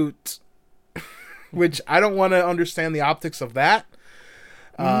suit. Which I don't want to understand the optics of that.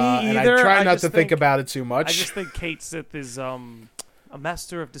 Me either. And I try not to think about it too much. I just think Kate Sith is a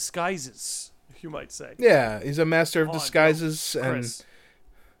master of disguises, you might say. Yeah, he's a master of disguises. No, Chris. And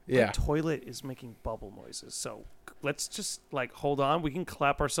yeah. My toilet is making bubble noises, so let's just hold on. We can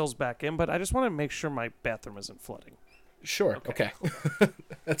clap ourselves back in, but I just want to make sure my bathroom isn't flooding. Sure. Okay.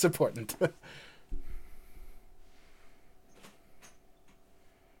 That's important.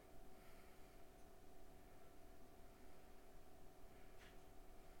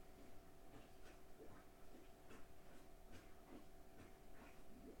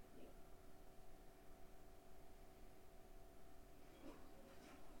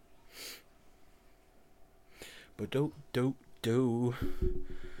 Do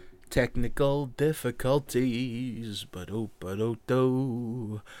technical difficulties,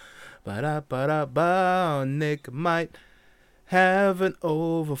 Nick might have an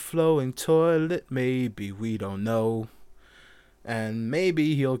overflowing toilet, maybe, we don't know, and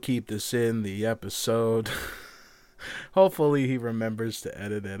maybe he'll keep this in the episode. Hopefully he remembers to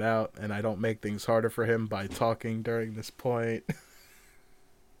edit it out and I don't make things harder for him by talking during this point.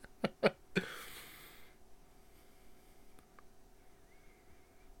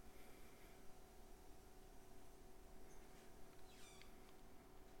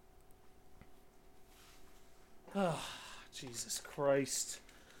 Oh, Jesus Christ.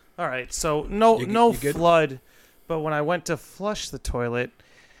 All right, so no flood, but when I went to flush the toilet,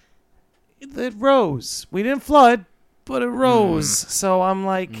 it rose. We didn't flood, but it rose. So I'm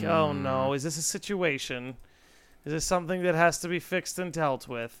like, oh no, is this a situation? Is this something that has to be fixed and dealt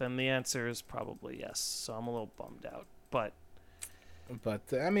with? And the answer is probably yes. So I'm a little bummed out, but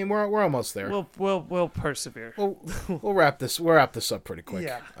I mean, we're almost there. We'll persevere. We'll wrap this up pretty quick.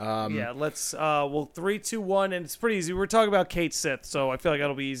 Yeah. Let's 3, 2, 1, and it's pretty easy. We're talking about Kate Sith, so I feel like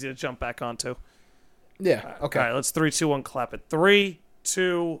that'll be easy to jump back onto. Yeah. Okay. All right. Let's 3, 2, 1. Clap it. 3,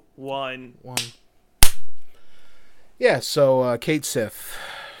 2, 1. Yeah. So Kate Sith.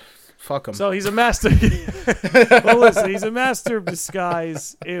 Fuck him. So he's a master. Well, listen, he's a master of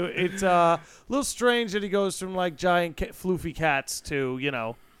disguise. It's a little strange that he goes from like giant floofy cats to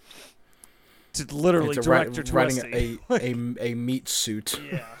to literally director riding a meat suit.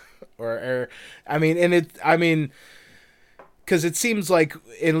 Yeah. or because it seems like,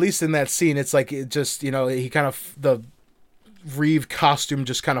 at least in that scene, it's like it just he kind of, the Reeve costume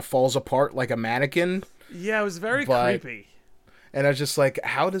just kind of falls apart like a mannequin. Yeah, it was very creepy. And I was just like,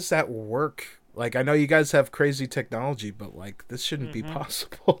 how does that work? Like, I know you guys have crazy technology, but like, this shouldn't be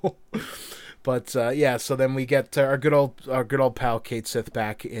possible. But yeah, so then we get our good old pal Kate Sith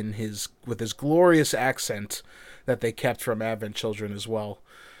back with his glorious accent that they kept from Advent Children as well.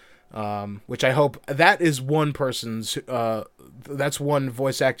 Which I hope that is one person's. That's one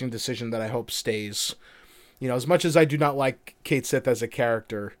voice acting decision that I hope stays. As much as I do not like Kate Sith as a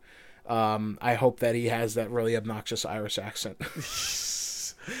character, I hope that he has that really obnoxious Irish accent.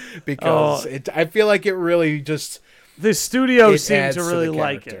 Because I feel like it really just... The studio seemed to really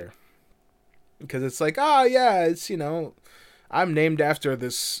like it. Because it's like, yeah, it's, I'm named after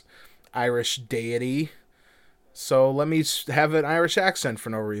this Irish deity, so let me have an Irish accent for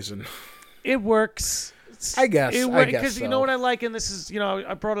no reason. It works. I guess. It works, because you know what I like, and this is,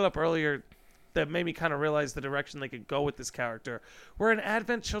 I brought it up earlier, that made me kind of realize the direction they could go with this character. Where in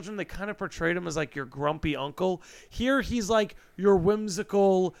Advent Children, they kind of portrayed him as like your grumpy uncle. Here, he's like your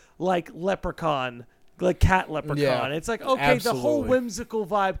whimsical, like leprechaun, like cat leprechaun. Yeah, it's like, okay, absolutely. The whole whimsical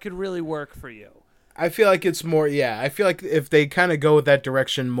vibe could really work for you. I feel like it's more, I feel like if they kind of go with that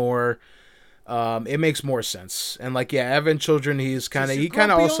direction more, it makes more sense. And like, Advent Children, he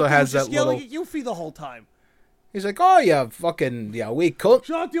kind of also has that little... Yelling at Yuffie the whole time. He's like, oh, yeah, fucking, weak cunt.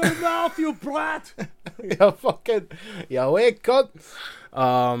 Shut your mouth, you brat. Weak cunt.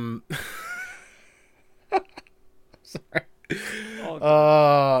 Sorry.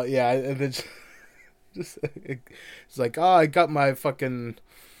 Yeah, and then it's like, I got my fucking,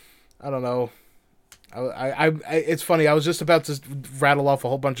 I don't know, It's funny. I was just about to rattle off a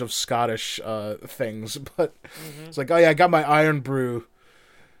whole bunch of Scottish things, but it's like, oh yeah, I got my Iron Brew,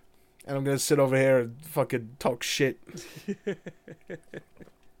 and I'm gonna sit over here and fucking talk shit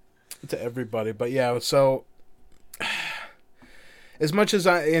to everybody. But yeah, so as much as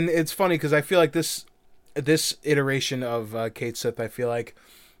and it's funny because I feel like this iteration of Cait Sith, I feel like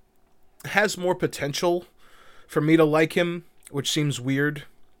has more potential for me to like him, which seems weird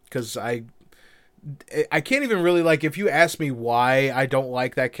because I can't even really, like, if you ask me why I don't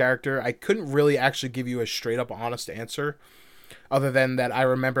like that character, I couldn't really actually give you a straight up honest answer, other than that I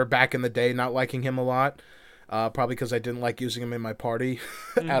remember back in the day not liking him a lot, probably because I didn't like using him in my party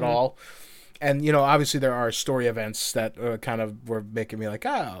at all. And, you know, obviously there are story events that kind of were making me like,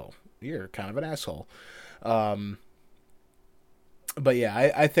 oh, you're kind of an asshole. But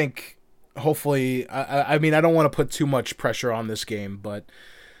yeah, I think hopefully, I mean, I don't want to put too much pressure on this game, but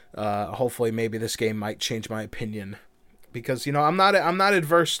hopefully maybe this game might change my opinion, because, you know, I'm not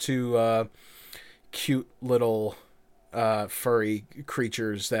adverse to cute little furry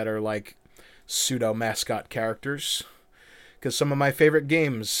creatures that are like pseudo mascot characters, because some of my favorite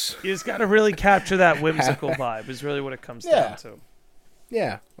games, you just got to really capture that whimsical vibe is really what it comes down to.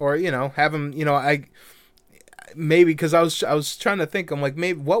 Yeah, or, you know, have them, you know, maybe because I was trying to think, I'm like,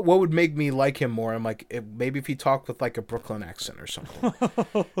 maybe what would make me like him more? I'm like, maybe if he talked with like a Brooklyn accent or something.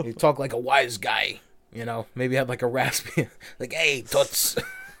 He talked like a wise guy, you know. Maybe had like a raspy, like, hey toots, oh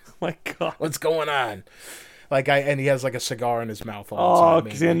my God, what's going on? Like and he has like a cigar in his mouth all the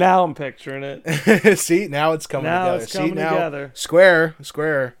time. Oh, now I'm picturing it. See, now it's coming together. It's coming together. Square.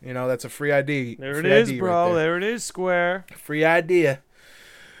 You know, that's a free ID. There it is, bro. Right there it is, Square. Free idea.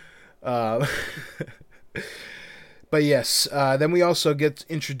 But yes, then we also get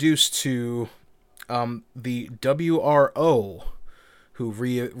introduced to the WRO, who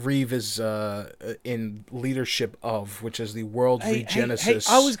Reeve is in leadership of, which is the World Regenesis.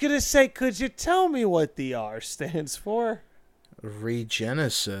 Hey, I was going to say, could you tell me what the R stands for?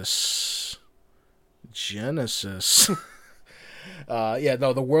 Regenesis. Genesis.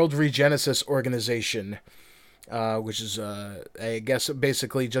 The World Regenesis Organization. Which is, I guess,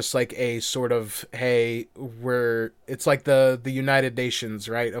 basically just like a sort of, hey, it's like the United Nations,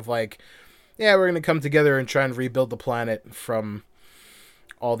 right? Of like, yeah, we're going to come together and try and rebuild the planet from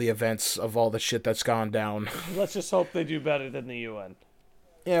all the events of all the shit that's gone down. Let's just hope they do better than the UN.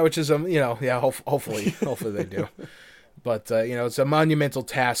 Yeah, which is, hopefully they do. But, it's a monumental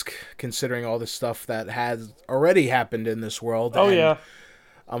task considering all the stuff that has already happened in this world. Oh, yeah.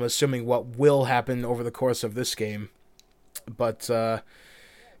 I'm assuming what will happen over the course of this game. But,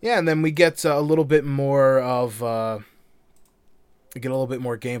 and then we get a little bit more of,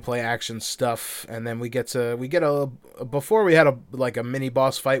 gameplay action stuff. And then before we had a mini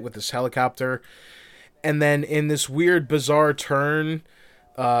boss fight with this helicopter. And then in this weird, bizarre turn,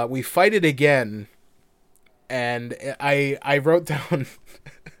 we fight it again. And I wrote down...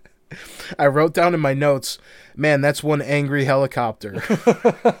 I wrote down in my notes, man, that's one angry helicopter.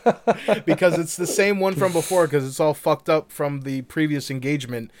 Because it's the same one from before, because it's all fucked up from the previous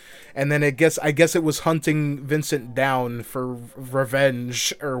engagement. And then I guess it was hunting Vincent down for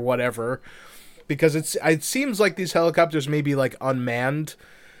revenge or whatever. Because it seems like these helicopters may be like unmanned.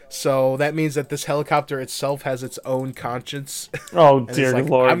 So that means that this helicopter itself has its own conscience. Oh, dear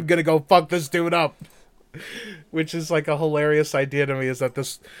Lord. I'm going to go fuck this dude up. Which is like a hilarious idea to me, is that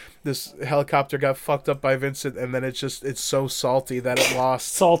this helicopter got fucked up by Vincent, and then it's so salty that it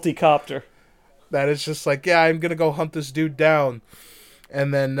lost. Salty copter. That it's just like, yeah, I'm gonna go hunt this dude down.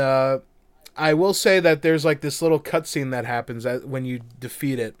 And then I will say that there's like this little cutscene that happens when you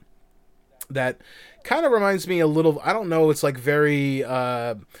defeat it that kind of reminds me a little, I don't know, it's like very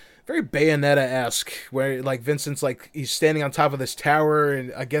Bayonetta-esque, where like Vincent's like, he's standing on top of this tower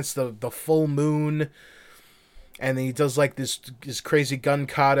and against the full moon. And then he does like this crazy gun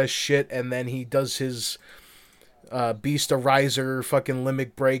kata shit, and then he does his Beast Ariser fucking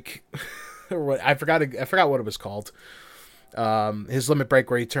limit break. I forgot what it was called. His limit break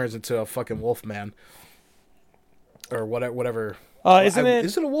where he turns into a fucking wolfman. Or whatever. Is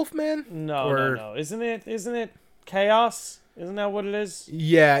it a wolfman? No. Isn't it Chaos? Isn't that what it is?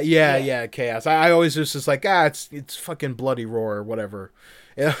 Yeah, Chaos. I always just like, it's fucking Bloody Roar or whatever.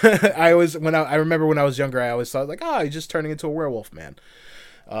 I remember when I was younger, I always thought like, he's just turning into a werewolf man.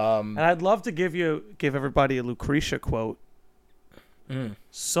 And I'd love to give everybody a Lucretia quote.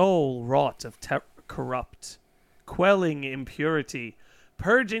 Soul wrought of corrupt, quelling impurity,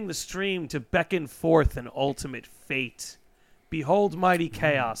 purging the stream to beckon forth an ultimate fate. Behold mighty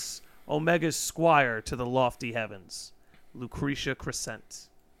Chaos, Omega's squire to the lofty heavens. Lucretia Crescent.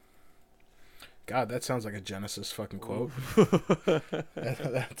 God, that sounds like a Genesis fucking quote.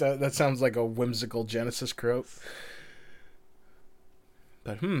 that sounds like a whimsical Genesis quote.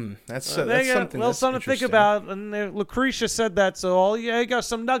 But that's something. Well, something to think about. And Lucretia said that, so you got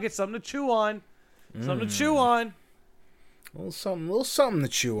some nuggets, something to chew on. Something to chew on. A little something to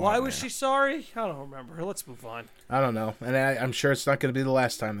chew on. Why was she sorry? I don't remember. Let's move on. I don't know, and I'm sure it's not going to be the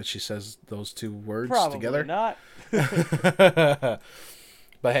last time that she says those two words together. Probably not.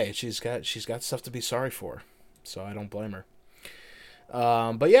 But hey, she's got stuff to be sorry for, so I don't blame her.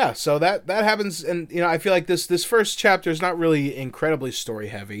 But yeah, so that happens, and I feel like this first chapter is not really incredibly story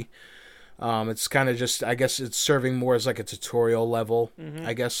heavy. It's kind of just, I guess it's serving more as like a tutorial level,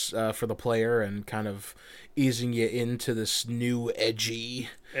 I guess, for the player, and kind of easing you into this new edgy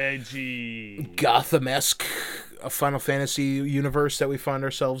Gotham-esque Final Fantasy universe that we find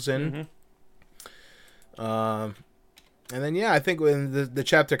ourselves in. And then, I think when the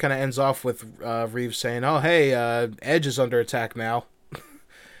chapter kind of ends off with Reeves saying, "Oh, hey, Edge is under attack now."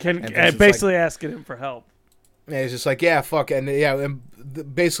 And basically asking him for help. Yeah, he's just like, yeah, fuck. And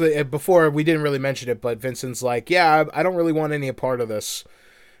basically, before we didn't really mention it, but Vincent's like, yeah, I don't really want any part of this.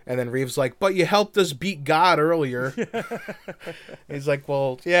 And then Reeves like, but you helped us beat God earlier. He's like,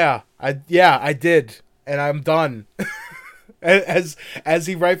 well, yeah, I did, and I'm done. as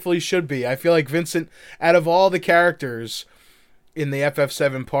he rightfully should be. I feel like Vincent, out of all the characters in the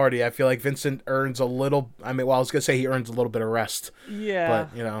FF7 party, I feel like Vincent earns a little. I mean, well, I was gonna say he earns a little bit of rest. Yeah,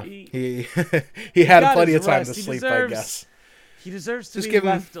 but he had plenty of time to sleep. I guess he deserves to be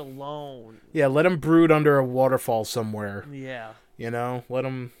left alone. Yeah, let him brood under a waterfall somewhere. Yeah. Let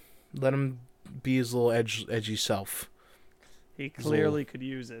him be his little edgy self. He clearly could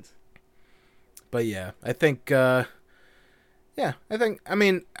use it. But yeah, I think I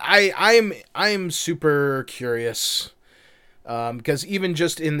mean I'm super curious, because even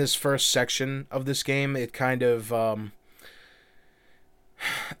just in this first section of this game, it kind of I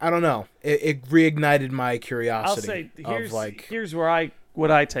don't know, it reignited my curiosity. I'll say here's what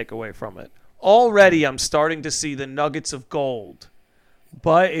I take away from it. Already I'm starting to see the nuggets of gold.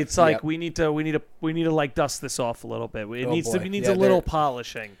 But it's like we need to like dust this off a little bit. It needs a little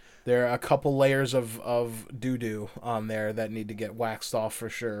polishing. There are a couple layers of doo-doo on there that need to get waxed off for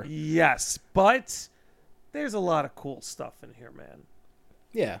sure. Yes, but there's a lot of cool stuff in here, man.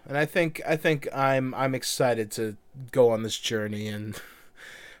 Yeah, and I think I'm excited to go on this journey and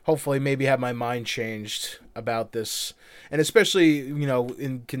hopefully maybe have my mind changed about this, and especially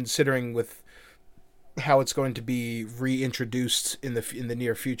in considering with how it's going to be reintroduced in the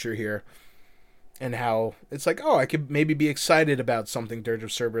near future here, and how it's like, I could maybe be excited about something Dirge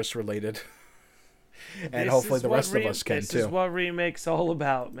of Cerberus related, and hopefully the rest of us can too. This is what remake's all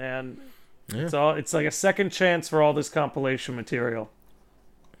about, man. Yeah. It's like a second chance for all this compilation material.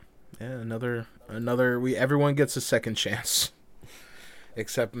 Yeah, everyone gets a second chance,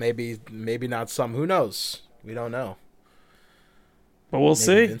 except maybe not some. Who knows? We don't know. But we'll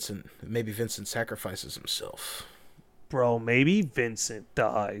see. Maybe Vincent sacrifices himself. Bro, maybe Vincent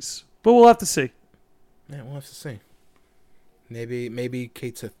dies. But we'll have to see. Yeah, we'll have to see. Maybe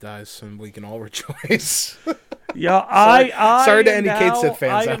Kate Sith dies and we can all rejoice. Yeah, sorry to any Kate Sith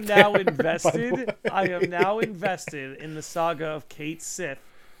fans I am now invested in the saga of Kate Sith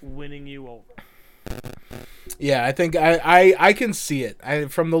winning you over. Yeah, I think I can see it.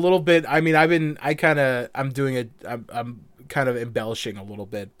 From the little bit, I mean, I'm kind of embellishing a little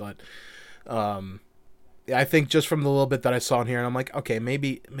bit, but I think just from the little bit that I saw in here, and I'm like, okay,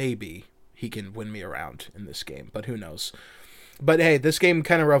 maybe he can win me around in this game, but who knows? But hey, this game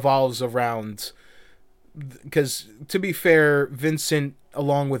kind of revolves around, because to be fair, Vincent,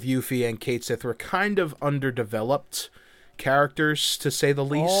 along with Yuffie and Kate Sith, were kind of underdeveloped characters, to say the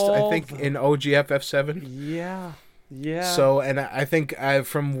least. I think in OGFF7. Yeah. So, and I think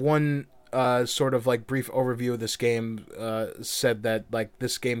from one sort of like brief overview of this game, said that like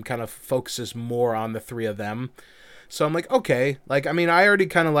this game kind of focuses more on the three of them. So I'm like, okay, like, I mean, I already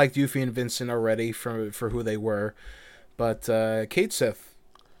kind of liked Yuffie and Vincent already for who they were, but Kate Sith,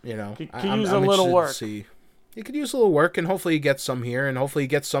 I'm use a little work. He could use a little work, and hopefully he gets some here, and hopefully he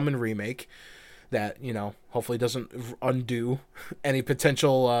gets some in remake that hopefully doesn't undo any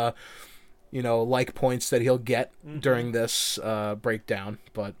potential like points that he'll get during this breakdown.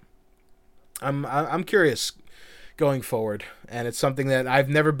 But I'm curious going forward, and it's something that I've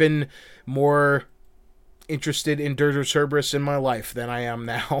never been more interested in Dirge of Cerberus in my life than I am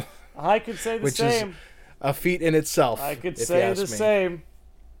now. I could say the same. Is a feat in itself. I could say the same.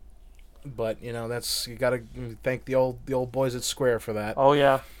 But that's, you gotta thank the old boys at Square for that. Oh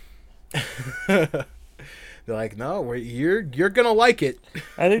yeah. They're like, no, you're gonna like it.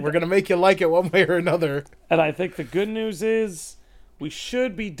 I think we're gonna make you like it one way or another. And I think the good news is we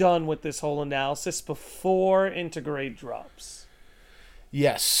should be done with this whole analysis before Integrate drops.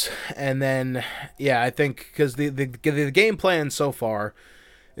 Yes, and then I think because the game plan so far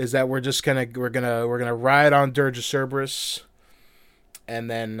is that we're gonna ride on Dirge of Cerberus, and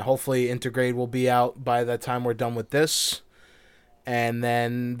then hopefully Integrate will be out by the time we're done with this. And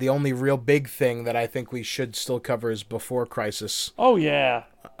then the only real big thing that I think we should still cover is Before Crisis. Oh yeah,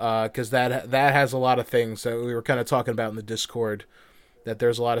 because that has a lot of things that we were kind of talking about in the Discord. That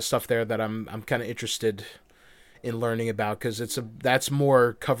there's a lot of stuff there that I'm kind of interested in learning about, because that's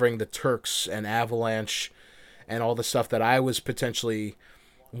more covering the Turks and Avalanche and all the stuff that I was potentially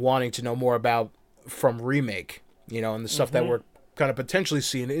wanting to know more about from Remake, and the stuff that we're kind of potentially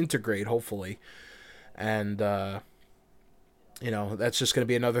seeing Integrate, hopefully. And that's just going to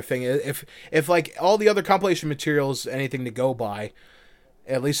be another thing. If like all the other compilation materials anything to go by,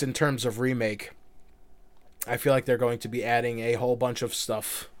 at least in terms of Remake, I feel like they're going to be adding a whole bunch of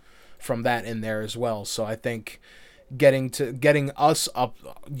stuff from that in there as well. So I think getting us up,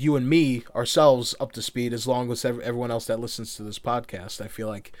 you and me, ourselves up to speed, as long as everyone else that listens to this podcast, I feel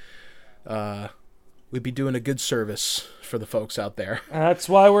like we'd be doing a good service for the folks out there. That's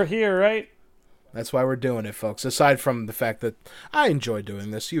why we're here, right? That's why we're doing it, folks. Aside from the fact that I enjoy doing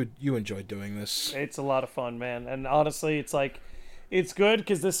this, you enjoy doing this. It's a lot of fun, man. And honestly, it's good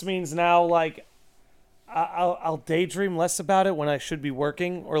because this means now, like, I'll daydream less about it when I should be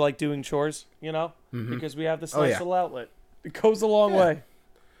working or like doing chores, because we have this nice little outlet. It goes a long way.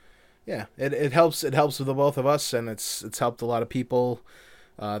 Yeah, it helps. It helps with the both of us, and it's helped a lot of people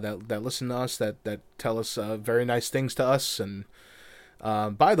that listen to us, that tell us very nice things to us. And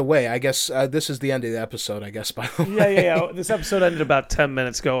by the way, I guess this is the end of the episode. I guess by the way. Yeah. This episode ended about 10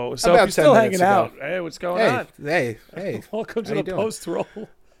 minutes ago. So if you're still hanging out, hey, what's going on? Hey. Welcome to the post roll.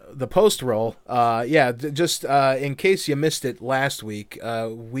 The post roll, just in case you missed it last week,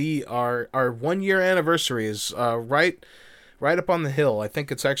 our 1 year anniversary is right up on the hill. I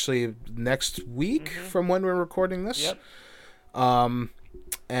think it's actually next week from when we're recording this. Yep.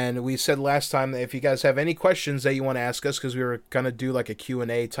 And we said last time that if you guys have any questions that you want to ask us, because we were gonna do like a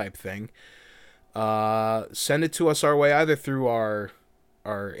Q&A type thing, send it to us our way, either through our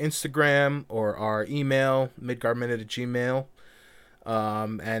Instagram or our email, midgardminute@gmail.com.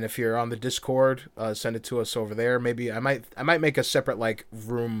 And if you're on the Discord, send it to us over there. Maybe I might make a separate like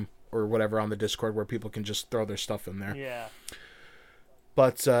room or whatever on the Discord where people can just throw their stuff in there. Yeah.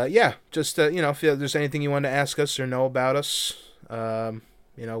 But just if there's anything you want to ask us or know about us,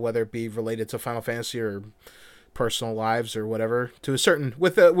 whether it be related to Final Fantasy or personal lives or whatever, to a certain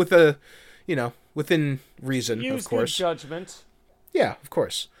within reason, Use of course. Use good judgment. Yeah, of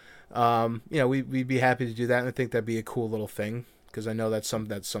course. We'd be happy to do that, and I think that'd be a cool little thing, because I know that's some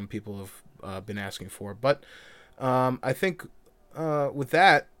people have been asking for. But I think with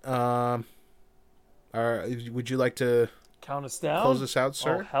that, would you like to count us down? Close us out,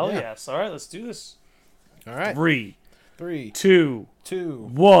 sir? Oh, hell yes. All right, let's do this. All right. 3, 3, 2,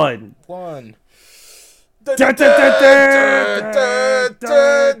 1. Dirge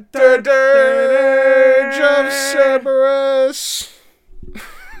of Cerberus.